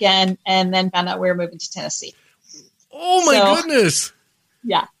apart again, and then found out we were moving to Tennessee. Oh, my goodness.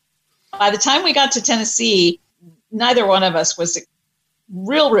 Yeah. By the time we got to Tennessee, neither one of us was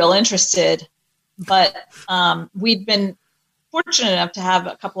real interested, but we'd been fortunate enough to have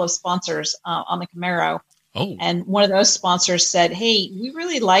a couple of sponsors on the Camaro. Oh. And one of those sponsors said, hey, we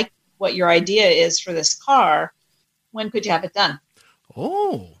really like what your idea is for this car. When could you have it done?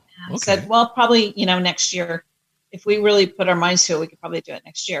 Oh, I said, well, probably, next year. If we really put our minds to it, we could probably do it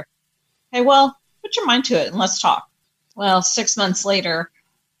next year. Okay, well, put your mind to it and let's talk. Well, 6 months later,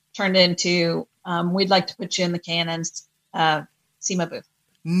 turned into, we'd like to put you in the K&N's SEMA booth.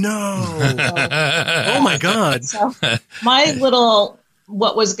 No. Oh, my God. So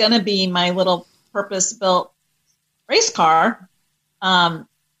what was going to be my little purpose-built race car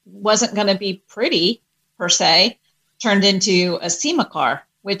wasn't going to be pretty, per se, turned into a SEMA car,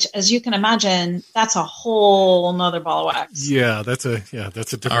 which, as you can imagine, that's a whole nother ball of wax. Yeah, that's a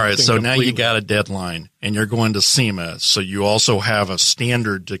different All right, thing so now you completely. got a deadline, and you're going to SEMA, so you also have a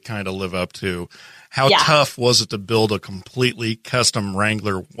standard to kind of live up to. How tough was it to build a completely custom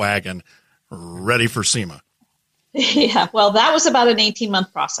Wrangler wagon ready for SEMA? Yeah, well, that was about an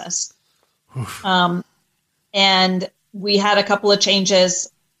 18-month process. And we had a couple of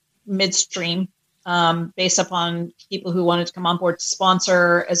changes midstream based upon people who wanted to come on board to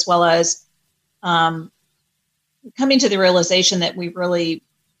sponsor, as well as coming to the realization that we really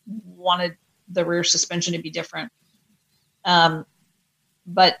wanted the rear suspension to be different.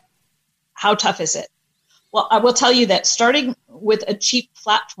 But how tough is it? Well, I will tell you that starting with a cheap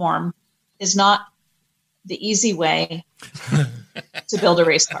platform is not the easy way to build a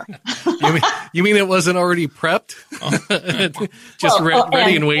race car. You mean it wasn't already prepped? Just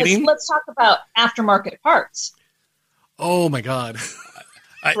ready and waiting? Let's talk about aftermarket parts. Oh, my God.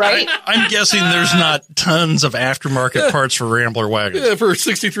 Right? I'm guessing there's not tons of aftermarket parts for Rambler wagons. Yeah, for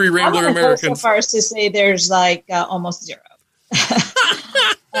 63 I Rambler wouldn't go Americans. so far as to say there's like almost zero.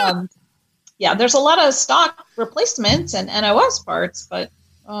 Yeah, there's a lot of stock replacements and NOS parts, but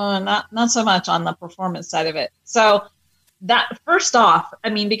not so much on the performance side of it. So that first off,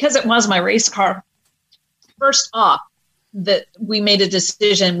 because it was my race car, first off, that we made a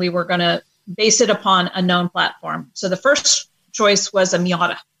decision we were going to base it upon a known platform. So the first choice was a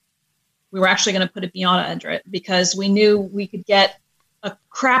Miata. We were actually going to put a Miata under it because we knew we could get a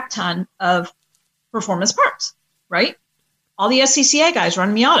crap ton of performance parts, right? All the SCCA guys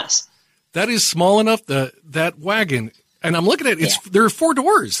run Miatas. That is small enough, that wagon. And I'm looking at it, there are 4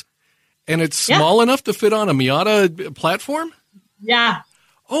 doors. And it's small enough to fit on a Miata platform? Yeah.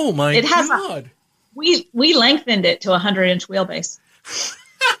 Oh, my God. We lengthened it to 100-inch wheelbase.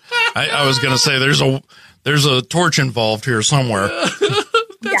 I was going to say there's a torch involved here somewhere.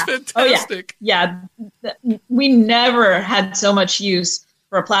 That's fantastic. Oh, yeah. We never had so much use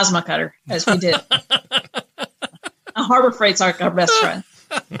for a plasma cutter as we did. Harbor Freight's our best friend.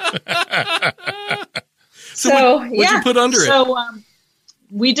 So what'd you put under it? So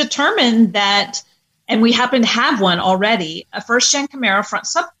we determined that, and we happen to have one already, a first-gen Camaro front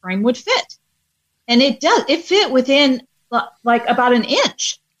subframe would fit. And it does. It fit within like about an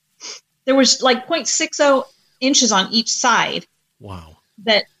inch. There was like 0.60 inches on each side. Wow.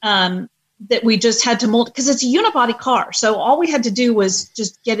 That we just had to mold, because it's a unibody car. So all we had to do was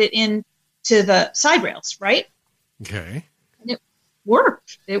just get it into the side rails, right? Okay. And it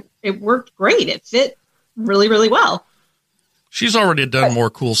worked. It worked great. It fit really, really well. She's already done more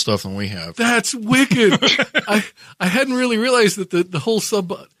cool stuff than we have. That's wicked. I hadn't really realized that the whole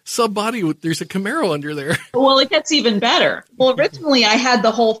sub body, there's a Camaro under there. Well, it gets even better. Well, originally I had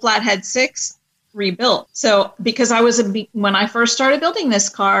the whole Flathead 6 rebuilt. So because when I first started building this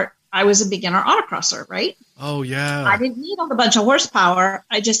car, I was a beginner autocrosser, right? Oh, yeah. I didn't need a bunch of horsepower.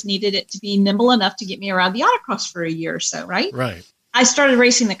 I just needed it to be nimble enough to get me around the autocross for a year or so, right? Right. I started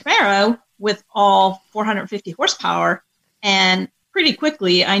racing the Camaro with all 450 horsepower, and pretty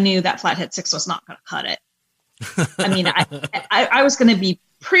quickly I knew that Flathead 6 was not going to cut it. I mean, I was going to be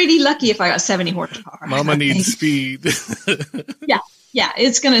pretty lucky if I got 70 horsepower. Mama needs speed. Yeah.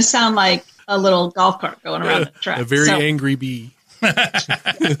 It's going to sound like a little golf cart going around the track. A very angry bee.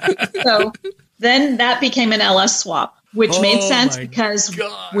 So then that became an LS swap, which made sense because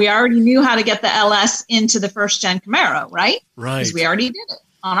we already knew how to get the LS into the first gen Camaro, right? Right. Because we already did it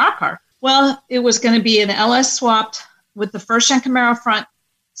on our car. Well, it was going to be an LS swapped with the first gen Camaro front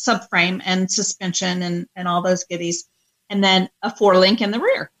subframe and suspension and all those goodies, and then a 4-link in the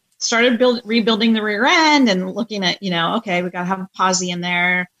rear. Started rebuilding the rear end and looking at, okay, we got to have a posi in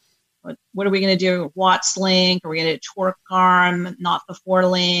there. What are we going to do? Watts link? Are we going to do torque arm, not the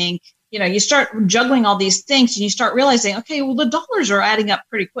 4-link? You start juggling all these things and you start realizing, okay, well, the dollars are adding up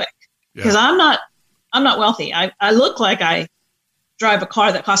pretty quick because I'm not wealthy. I look like I drive a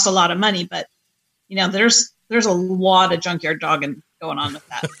car that costs a lot of money, but there's a lot of junkyard dogging going on with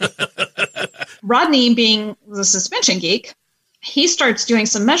that. Rodney, being the suspension geek, he starts doing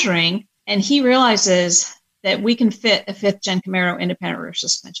some measuring and he realizes that we can fit a 5th gen Camaro independent rear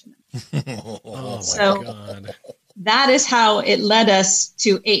suspension. My God. That is how it led us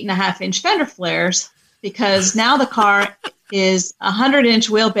to 8.5-inch fender flares, because now the car is 100-inch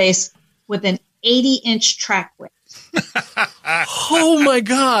wheelbase with an 80-inch track width. Oh my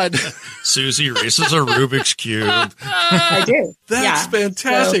God. Susie races a Rubik's Cube. I do. That's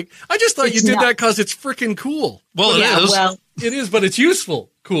fantastic. So I just thought you did that because it's freaking cool. Well, it is. Well, it is, but it's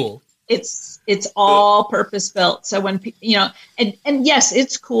useful. Cool. It's all purpose built. So when, and yes,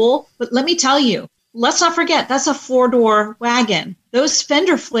 it's cool, but let me tell you, let's not forget, that's a 4-door wagon. Those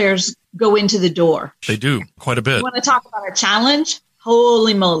fender flares go into the door. They do quite a bit. You want to talk about our challenge?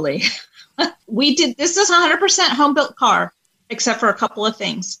 Holy moly. This is 100% home built car, except for a couple of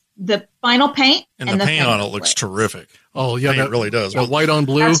things. The vinyl paint and the paint on it looks terrific. Oh yeah, it really does. Yeah, white on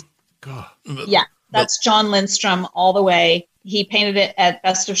blue. That's John Lindstrom all the way. He painted it at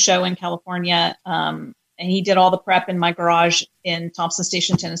Best of Show in California, and he did all the prep in my garage in Thompson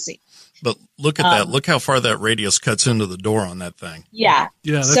Station, Tennessee. But look at that. Look how far that radius cuts into the door on that thing. Yeah.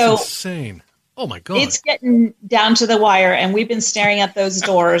 Yeah, that's insane. Oh, my God. It's getting down to the wire, and we've been staring at those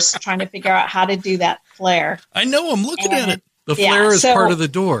doors trying to figure out how to do that flare. I know. I'm looking at it. The flare is part of the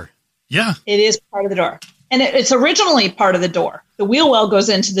door. Yeah. It is part of the door. And it's originally part of the door. The wheel well goes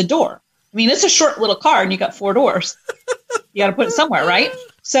into the door. I mean, it's a short little car, and you got 4 doors. You got to put it somewhere, right?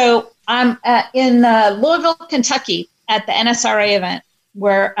 So I'm in Louisville, Kentucky at the NSRA event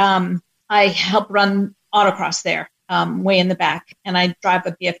where I help run autocross there, way in the back. And I drive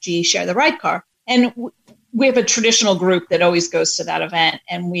a BFG Share the Ride car. And we have a traditional group that always goes to that event.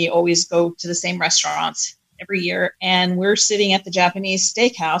 And we always go to the same restaurants every year. And we're sitting at the Japanese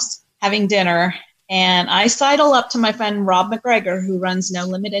steakhouse having dinner. And I sidle up to my friend Rob McGregor, who runs No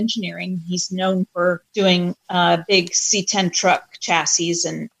Limit Engineering. He's known for doing big C10 truck chassis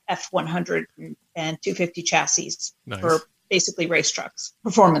and F100 and 250 chassis for basically race trucks,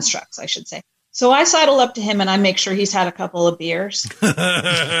 performance trucks, I should say. So I sidle up to him and I make sure he's had a couple of beers. Here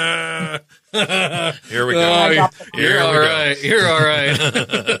we go. You're all right. You're all right.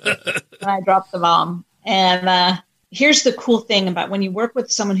 And I drop the bomb. And here's the cool thing about when you work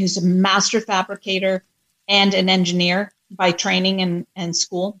with someone who's a master fabricator and an engineer by training and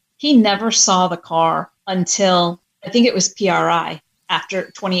school. He never saw the car until, I think it was PRI after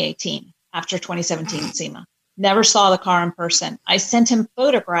 2018, after 2017 SEMA. Never saw the car in person. I sent him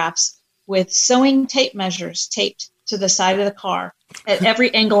photographs with sewing tape measures taped to the side of the car at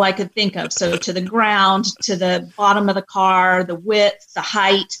every angle I could think of. So to the ground, to the bottom of the car, the width, the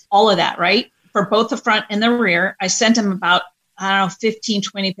height, all of that, right? For both the front and the rear. I sent him about, 15,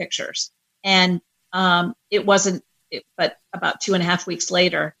 20 pictures. And but about 2.5 weeks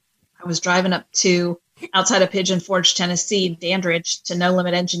later, I was driving up to outside of Pigeon Forge, Tennessee, Dandridge, to No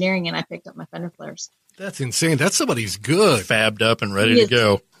Limit Engineering, and I picked up my fender flares. That's insane. That's somebody's good. Fabbed up and ready to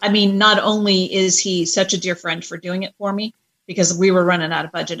go. I mean, not only is he such a dear friend for doing it for me, because we were running out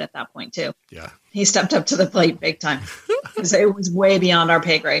of budget at that point too. Yeah. He stepped up to the plate big time because it was way beyond our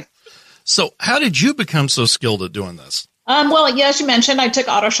pay grade. So how did you become so skilled at doing this? Well, yeah, as you mentioned, I took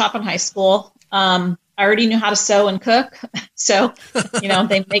auto shop in high school. I already knew how to sew and cook. So,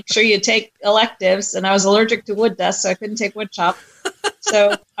 they make sure you take electives, and I was allergic to wood dust, so I couldn't take wood shop.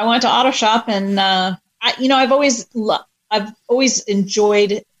 So I went to auto shop, and I've always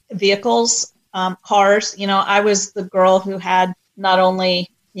enjoyed vehicles, cars. I was the girl who had not only,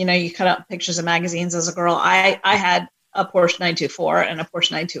 you cut out pictures of magazines as a girl. I had a Porsche 924 and a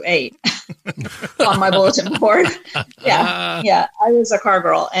Porsche 928 on my bulletin board. Yeah. I was a car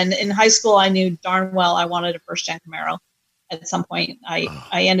girl. And in high school, I knew darn well I wanted a first-gen Camaro. At some point, I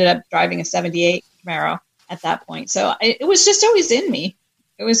ended up driving a 78 Camaro at that point. So it was just always in me.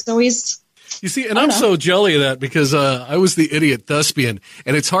 It was always... You see, and I'm so jelly of that because I was the idiot thespian,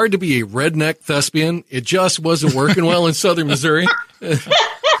 and it's hard to be a redneck thespian. It just wasn't working well in Southern Missouri.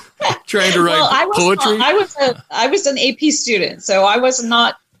 Trying to write poetry. I was an AP student, so I was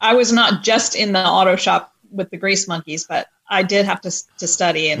not just in the auto shop with the grease monkeys, but I did have to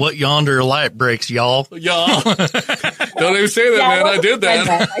study. And what yonder light breaks, y'all? Y'all. Don't even say that, man. I did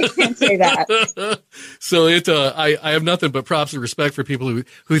that. I can't say that. So I have nothing but props and respect for people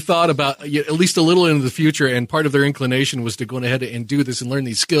who thought about at least a little into the future, and part of their inclination was to go ahead and do this and learn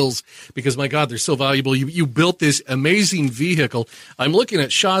these skills because, my God, they're so valuable. You built this amazing vehicle. I'm looking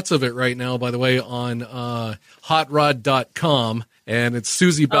at shots of it right now, by the way, on hotrod.com, and it's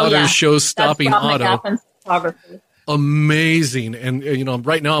Susie Bowder's show Stopping Auto. Amazing. And,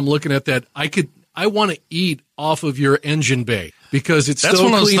 right now I'm looking at that. I want to eat off of your engine bay because it's That's so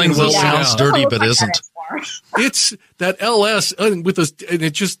one of those clean things that sounds dirty, but isn't. It's that LS with us, and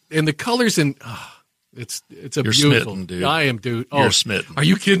it just, and the colors, and it's a You're beautiful. smitten, dude. I am, dude. You're smitten. Are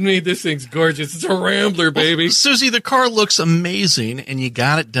you kidding me? This thing's gorgeous. It's a Rambler, baby. Well, Susie, the car looks amazing, and you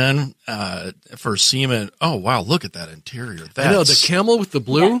got it done for SEMA. Oh, wow, look at that interior. I know, the camel with the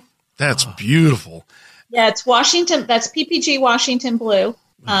blue. Yeah. That's beautiful. Yeah, it's Washington. That's PPG Washington blue.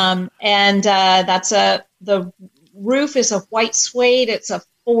 And the roof is a white suede. It's a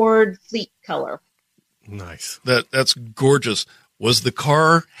Ford Fleet color. Nice. That's gorgeous.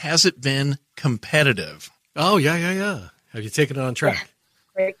 Has it been competitive? Oh, yeah. Have you taken it on track?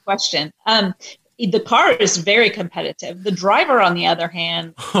 Great question. The car is very competitive. The driver, on the other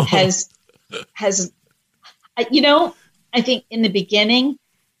hand, has, I think in the beginning,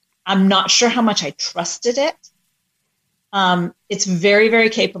 I'm not sure how much I trusted it. It's very, very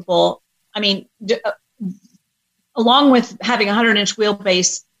capable. I mean, along with having a 100-inch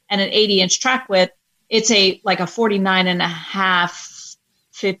wheelbase and an 80-inch track width, it's like a 49 and a half,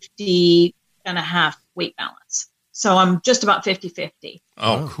 50 and a half weight balance. So I'm just about 50-50.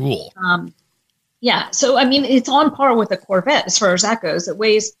 Oh, cool. Yeah. So, I mean, it's on par with a Corvette as far as that goes. It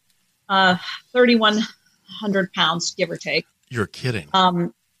weighs 3,100 pounds, give or take. You're kidding.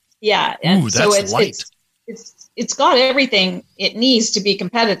 Yeah. Ooh, that's light. It's got everything it needs to be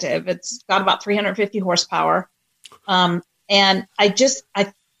competitive. It's got about 350 horsepower. And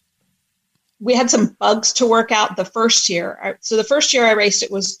we had some bugs to work out the first year. So the first year I raced it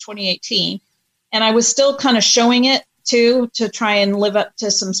was 2018, and I was still kind of showing it too, to try and live up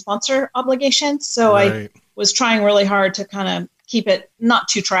to some sponsor obligations. So right. I was trying really hard to kind of keep it not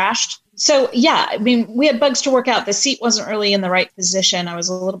too trashed. So yeah, I mean, we had bugs to work out. The seat wasn't really in the right position. I was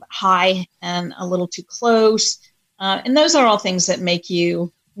a little bit high and a little too close. And those are all things that make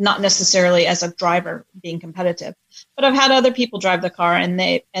you not necessarily as a driver being competitive. But I've had other people drive the car, and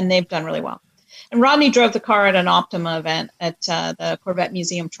they've done really well. And Rodney drove the car at an Optima event at the Corvette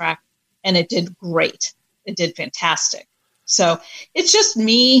Museum track, and it did great. It did fantastic. So it's just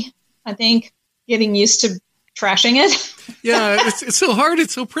me, I think, getting used to trashing it. Yeah, it's so hard.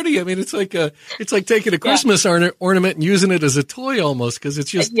 It's so pretty. I mean, it's like taking a Christmas ornament and using it as a toy almost, because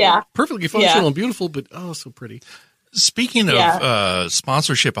it's just perfectly functional and beautiful, but so pretty. Speaking of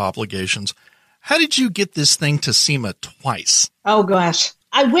sponsorship obligations, how did you get this thing to SEMA twice? Oh gosh,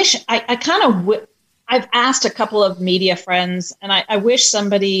 I wish I've asked a couple of media friends, and I wish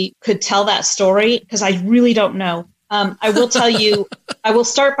somebody could tell that story, because I really don't know. I will tell you, I will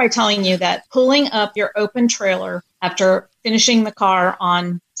start by telling you that pulling up your open trailer after finishing the car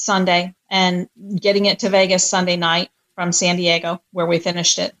on Sunday and getting it to Vegas Sunday night from San Diego, where we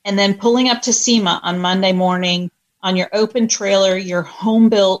finished it, and then pulling up to SEMA on Monday morning on your open trailer, your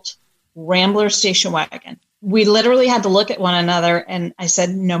home-built Rambler station wagon. We literally had to look at one another, and I said,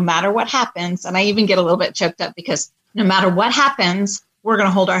 no matter what happens, and I even get a little bit choked up, because no matter what happens, we're going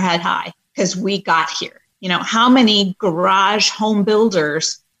to hold our head high, because we got here. You know, how many garage home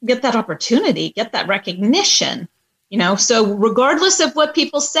builders get that opportunity, get that recognition, you know? So regardless of what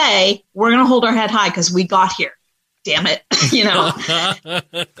people say, we're going to hold our head high because we got here. Damn it, you know?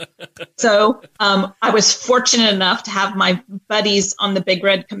 So I was fortunate enough to have my buddies on the big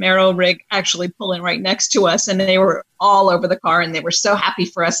red Camaro rig actually pulling right next to us, and they were all over the car, and they were so happy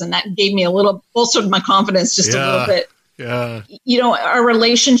for us, and that gave me bolstered my confidence just a little bit. Yeah. You know, our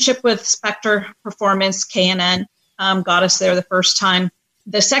relationship with Spectre Performance, K&N, got us there the first time.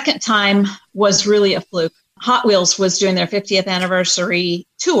 The second time was really a fluke. Hot Wheels was doing their 50th anniversary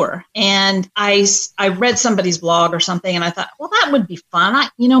tour, and I read somebody's blog or something, and I thought, well, that would be fun.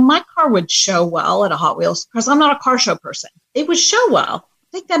 My car would show well at a Hot Wheels, because I'm not a car show person. It would show well. I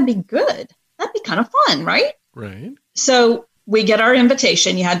think that'd be good. That'd be kind of fun, right? Right. So we get our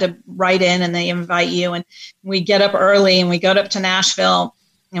invitation. You had to write in, and they invite you, and we get up early, and we go up to Nashville,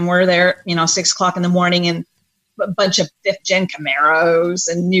 and we're there, 6:00 in the morning, and a bunch of 5th gen Camaros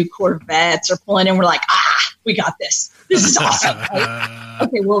and new Corvettes are pulling in. We're like, we got this. This is awesome. Right?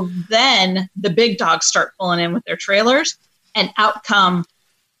 Okay, well, then the big dogs start pulling in with their trailers, and out come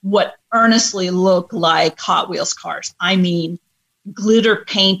what earnestly look like Hot Wheels cars. I mean, glitter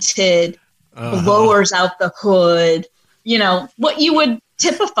painted, blowers out the hood, what you would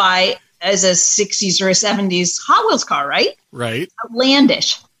typify as a 60s or a 70s Hot Wheels car, right? Right.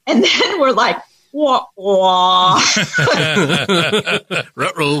 Outlandish. And then we're like, wah, wah.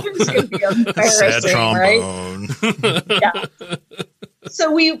 Ruh-roh. Sad trombone. Right? Yeah.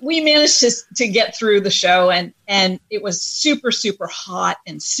 So we managed to get through the show, and it was super, super hot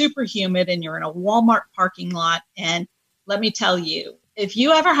and super humid, and you're in a Walmart parking lot. And let me tell you, if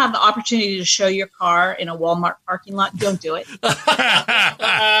you ever have the opportunity to show your car in a Walmart parking lot, don't do it.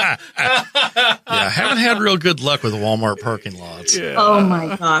 Yeah, I haven't had real good luck with Walmart parking lots. Yeah. Oh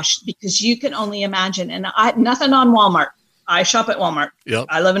my gosh, because you can only imagine. And nothing on Walmart. I shop at Walmart. Yep.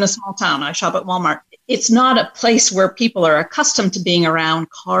 I live in a small town. I shop at Walmart. It's not a place where people are accustomed to being around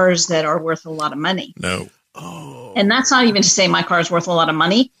cars that are worth a lot of money. No. Oh. And that's not even to say my car is worth a lot of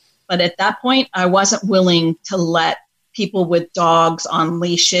money. But at that point, I wasn't willing to let people with dogs on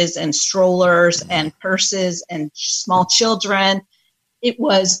leashes and strollers and purses and small children. It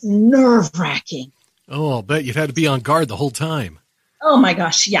was nerve-wracking. Oh, I'll bet you've had to be on guard the whole time. Oh my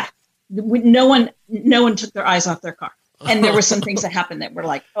gosh, yeah. No one took their eyes off their car. And there were some things that happened that were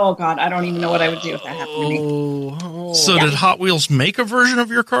like, oh God, I don't even know what I would do if that happened to me. So did Hot Wheels make a version of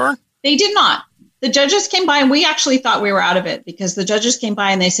your car? They did not. The judges came by, and we actually thought we were out of it, because the judges came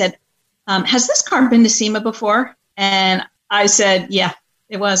by and they said, has this car been to SEMA before? And I said, yeah,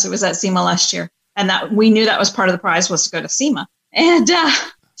 it was. It was at SEMA last year. And that we knew that was part of the prize, was to go to SEMA. And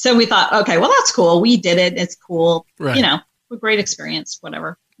so we thought, okay, well, that's cool. We did it. It's cool. Right. A great experience,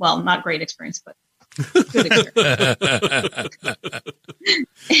 whatever. Well, not great experience, but good experience.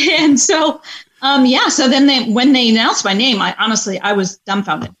 And so, so then when they announced my name, I was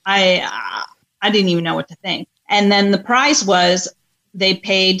dumbfounded. I didn't even know what to think. And then the prize was they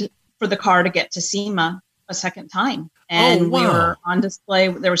paid for the car to get to SEMA a second time. And we were on display.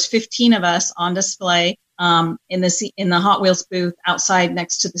 There was 15 of us on display in the Hot Wheels booth outside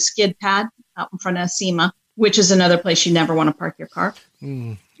next to the skid pad out in front of SEMA, which is another place you never want to park your car.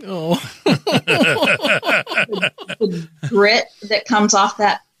 Oh. The grit that comes off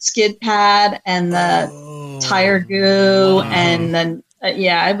that skid pad and the tire goo. And then,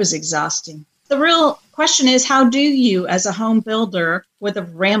 it was exhausting. The real question is, how do you, as a home builder with a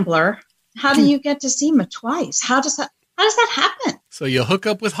Rambler, how do you get to SEMA twice? How does that happen? So you hook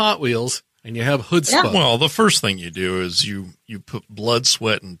up with Hot Wheels and you have hood spun. Well, the first thing you do is you put blood,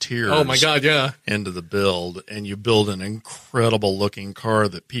 sweat, and tears Oh my God, yeah. into the build, and you build an incredible looking car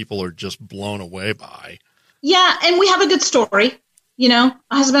that people are just blown away by. Yeah, and we have a good story. You know,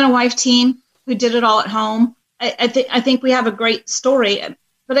 a husband and wife team who did it all at home. I think we have a great story.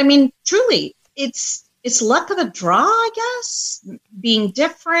 But I mean, truly, it's luck of the draw, I guess. Being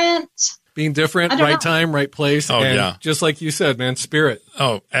different, right time, right place. Oh, and yeah. just like you said, man, spirit.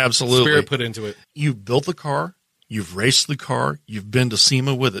 Oh, absolutely. Spirit put into it. You built the car. You've raced the car. You've been to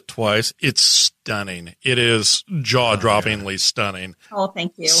SEMA with it twice. It's stunning. It is jaw-droppingly stunning. Oh,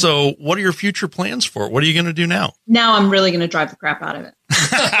 thank you. So what are your future plans for it? What are you going to do now? Now I'm really going to drive the crap out of it.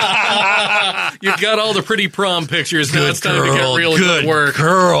 You've got all the pretty prom pictures. Now it's time to get real good work.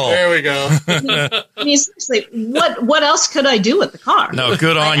 Girl. There we go. I mean, seriously, what else could I do with the car? No,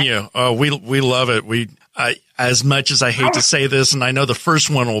 good on you. We love it. As much as I hate to say this, and I know the first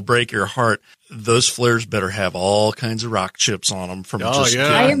one will break your heart, those flares better have all kinds of rock chips on them.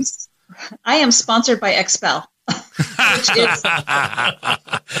 I am sponsored by XPEL.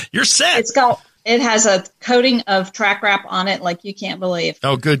 You're set. It has a coating of track wrap on it like you can't believe.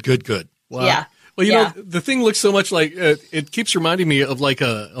 Oh, good. Wow. Yeah. Well, you know, the thing looks so much like it keeps reminding me of like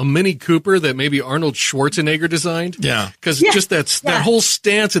a Mini Cooper that maybe Arnold Schwarzenegger designed. Yeah. Because just that whole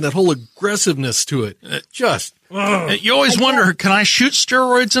stance and that whole aggressiveness to it. You always wonder, can I shoot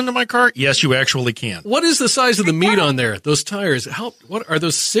steroids into my car? Yes, you actually can. What is the size of the meat on there? Those tires. What are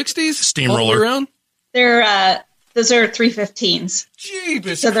those 60s? Steamroller. Around? Those are 315s.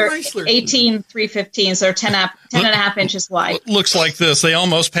 Jeebus So they're Chrysler. 18 315s. They're 10 and a half inches wide. Looks like this. They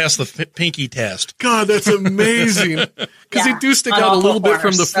almost passed the pinky test. God, that's amazing. Because they do stick out a little bit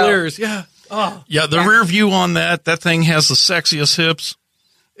from the flares. Yeah. Oh. Yeah, the rear view on that thing has the sexiest hips.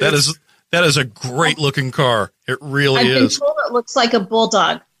 That is a great looking car. It really is. I've been told it looks like a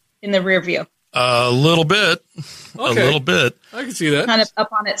bulldog in the rear view. A little bit. Okay. A little bit. I can see that. Kind of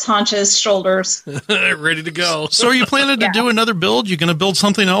up on its haunches, shoulders. Ready to go. So are you planning to do another build? You going to build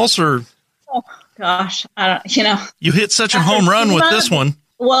something else, or? Oh, gosh. I don't, you know. You hit such a home run with this one.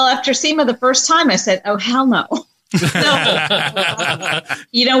 Well, after SEMA the first time, I said, oh, hell no. No.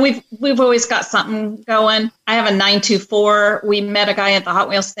 You know, we've always got something going. I have a 924. We met a guy at the Hot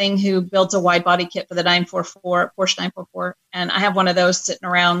Wheels thing who builds a wide body kit for the 944, Porsche 944. And I have one of those sitting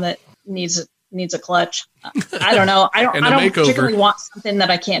around that needs a clutch. I don't know. I don't particularly want something that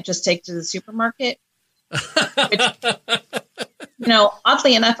I can't just take to the supermarket. Which, you know,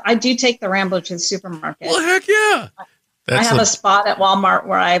 oddly enough, I do take the Rambler to the supermarket. Well, heck yeah. I have a spot at Walmart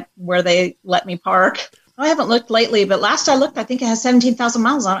where they let me park. I haven't looked lately, but last I looked, I think it has 17,000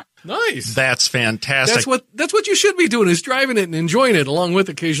 miles on it. Nice. That's fantastic. That's what you should be doing, is driving it and enjoying it, along with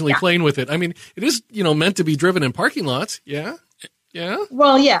occasionally playing with it. I mean, it is, you know, meant to be driven in parking lots. Yeah. Yeah.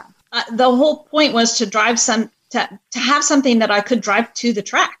 Well, yeah. The whole point was to drive to have something that I could drive to the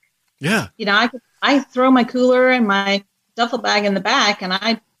track. Yeah. You know, I throw my cooler and my duffel bag in the back and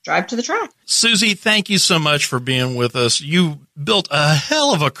I drive to the track. Susie, thank you so much for being with us. You built a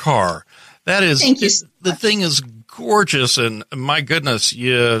hell of a car. That is, thank you so much. The thing is gorgeous, and my goodness,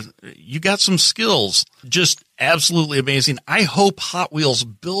 you got some skills. Just absolutely amazing. I hope Hot Wheels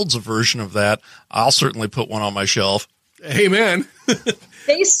builds a version of that. I'll certainly put one on my shelf. Amen.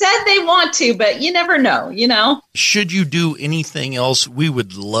 They said they want to, but you never know, you know? Should you do anything else, we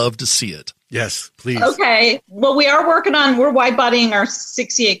would love to see it. Yes, please. Okay. Well, we're wide bodying our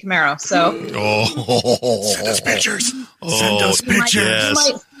 68 Camaro, so. Send us pictures. Send us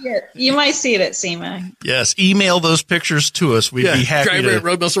pictures. You might see it at SEMA. Yes, email those pictures to us. We'd be happy driver at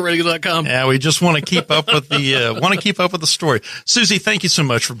roadmuscleradio.com. Yeah, we just want to keep up with the story. Susie, thank you so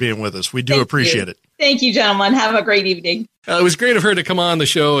much for being with us. We do appreciate it. Thank you, gentlemen. Have a great evening. It was great of her to come on the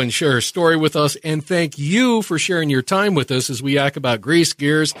show and share her story with us. And thank you for sharing your time with us as we yak about grease,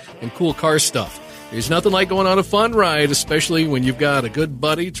 gears, and cool car stuff. There's nothing like going on a fun ride, especially when you've got a good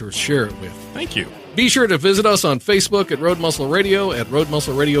buddy to share it with. Thank you. Be sure to visit us on Facebook at Road Muscle Radio, at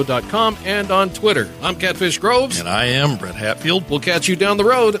roadmuscleradio.com, and on Twitter. I'm Catfish Groves. And I am Brett Hatfield. We'll catch you down the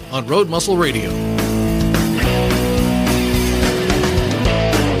road on Road Muscle Radio.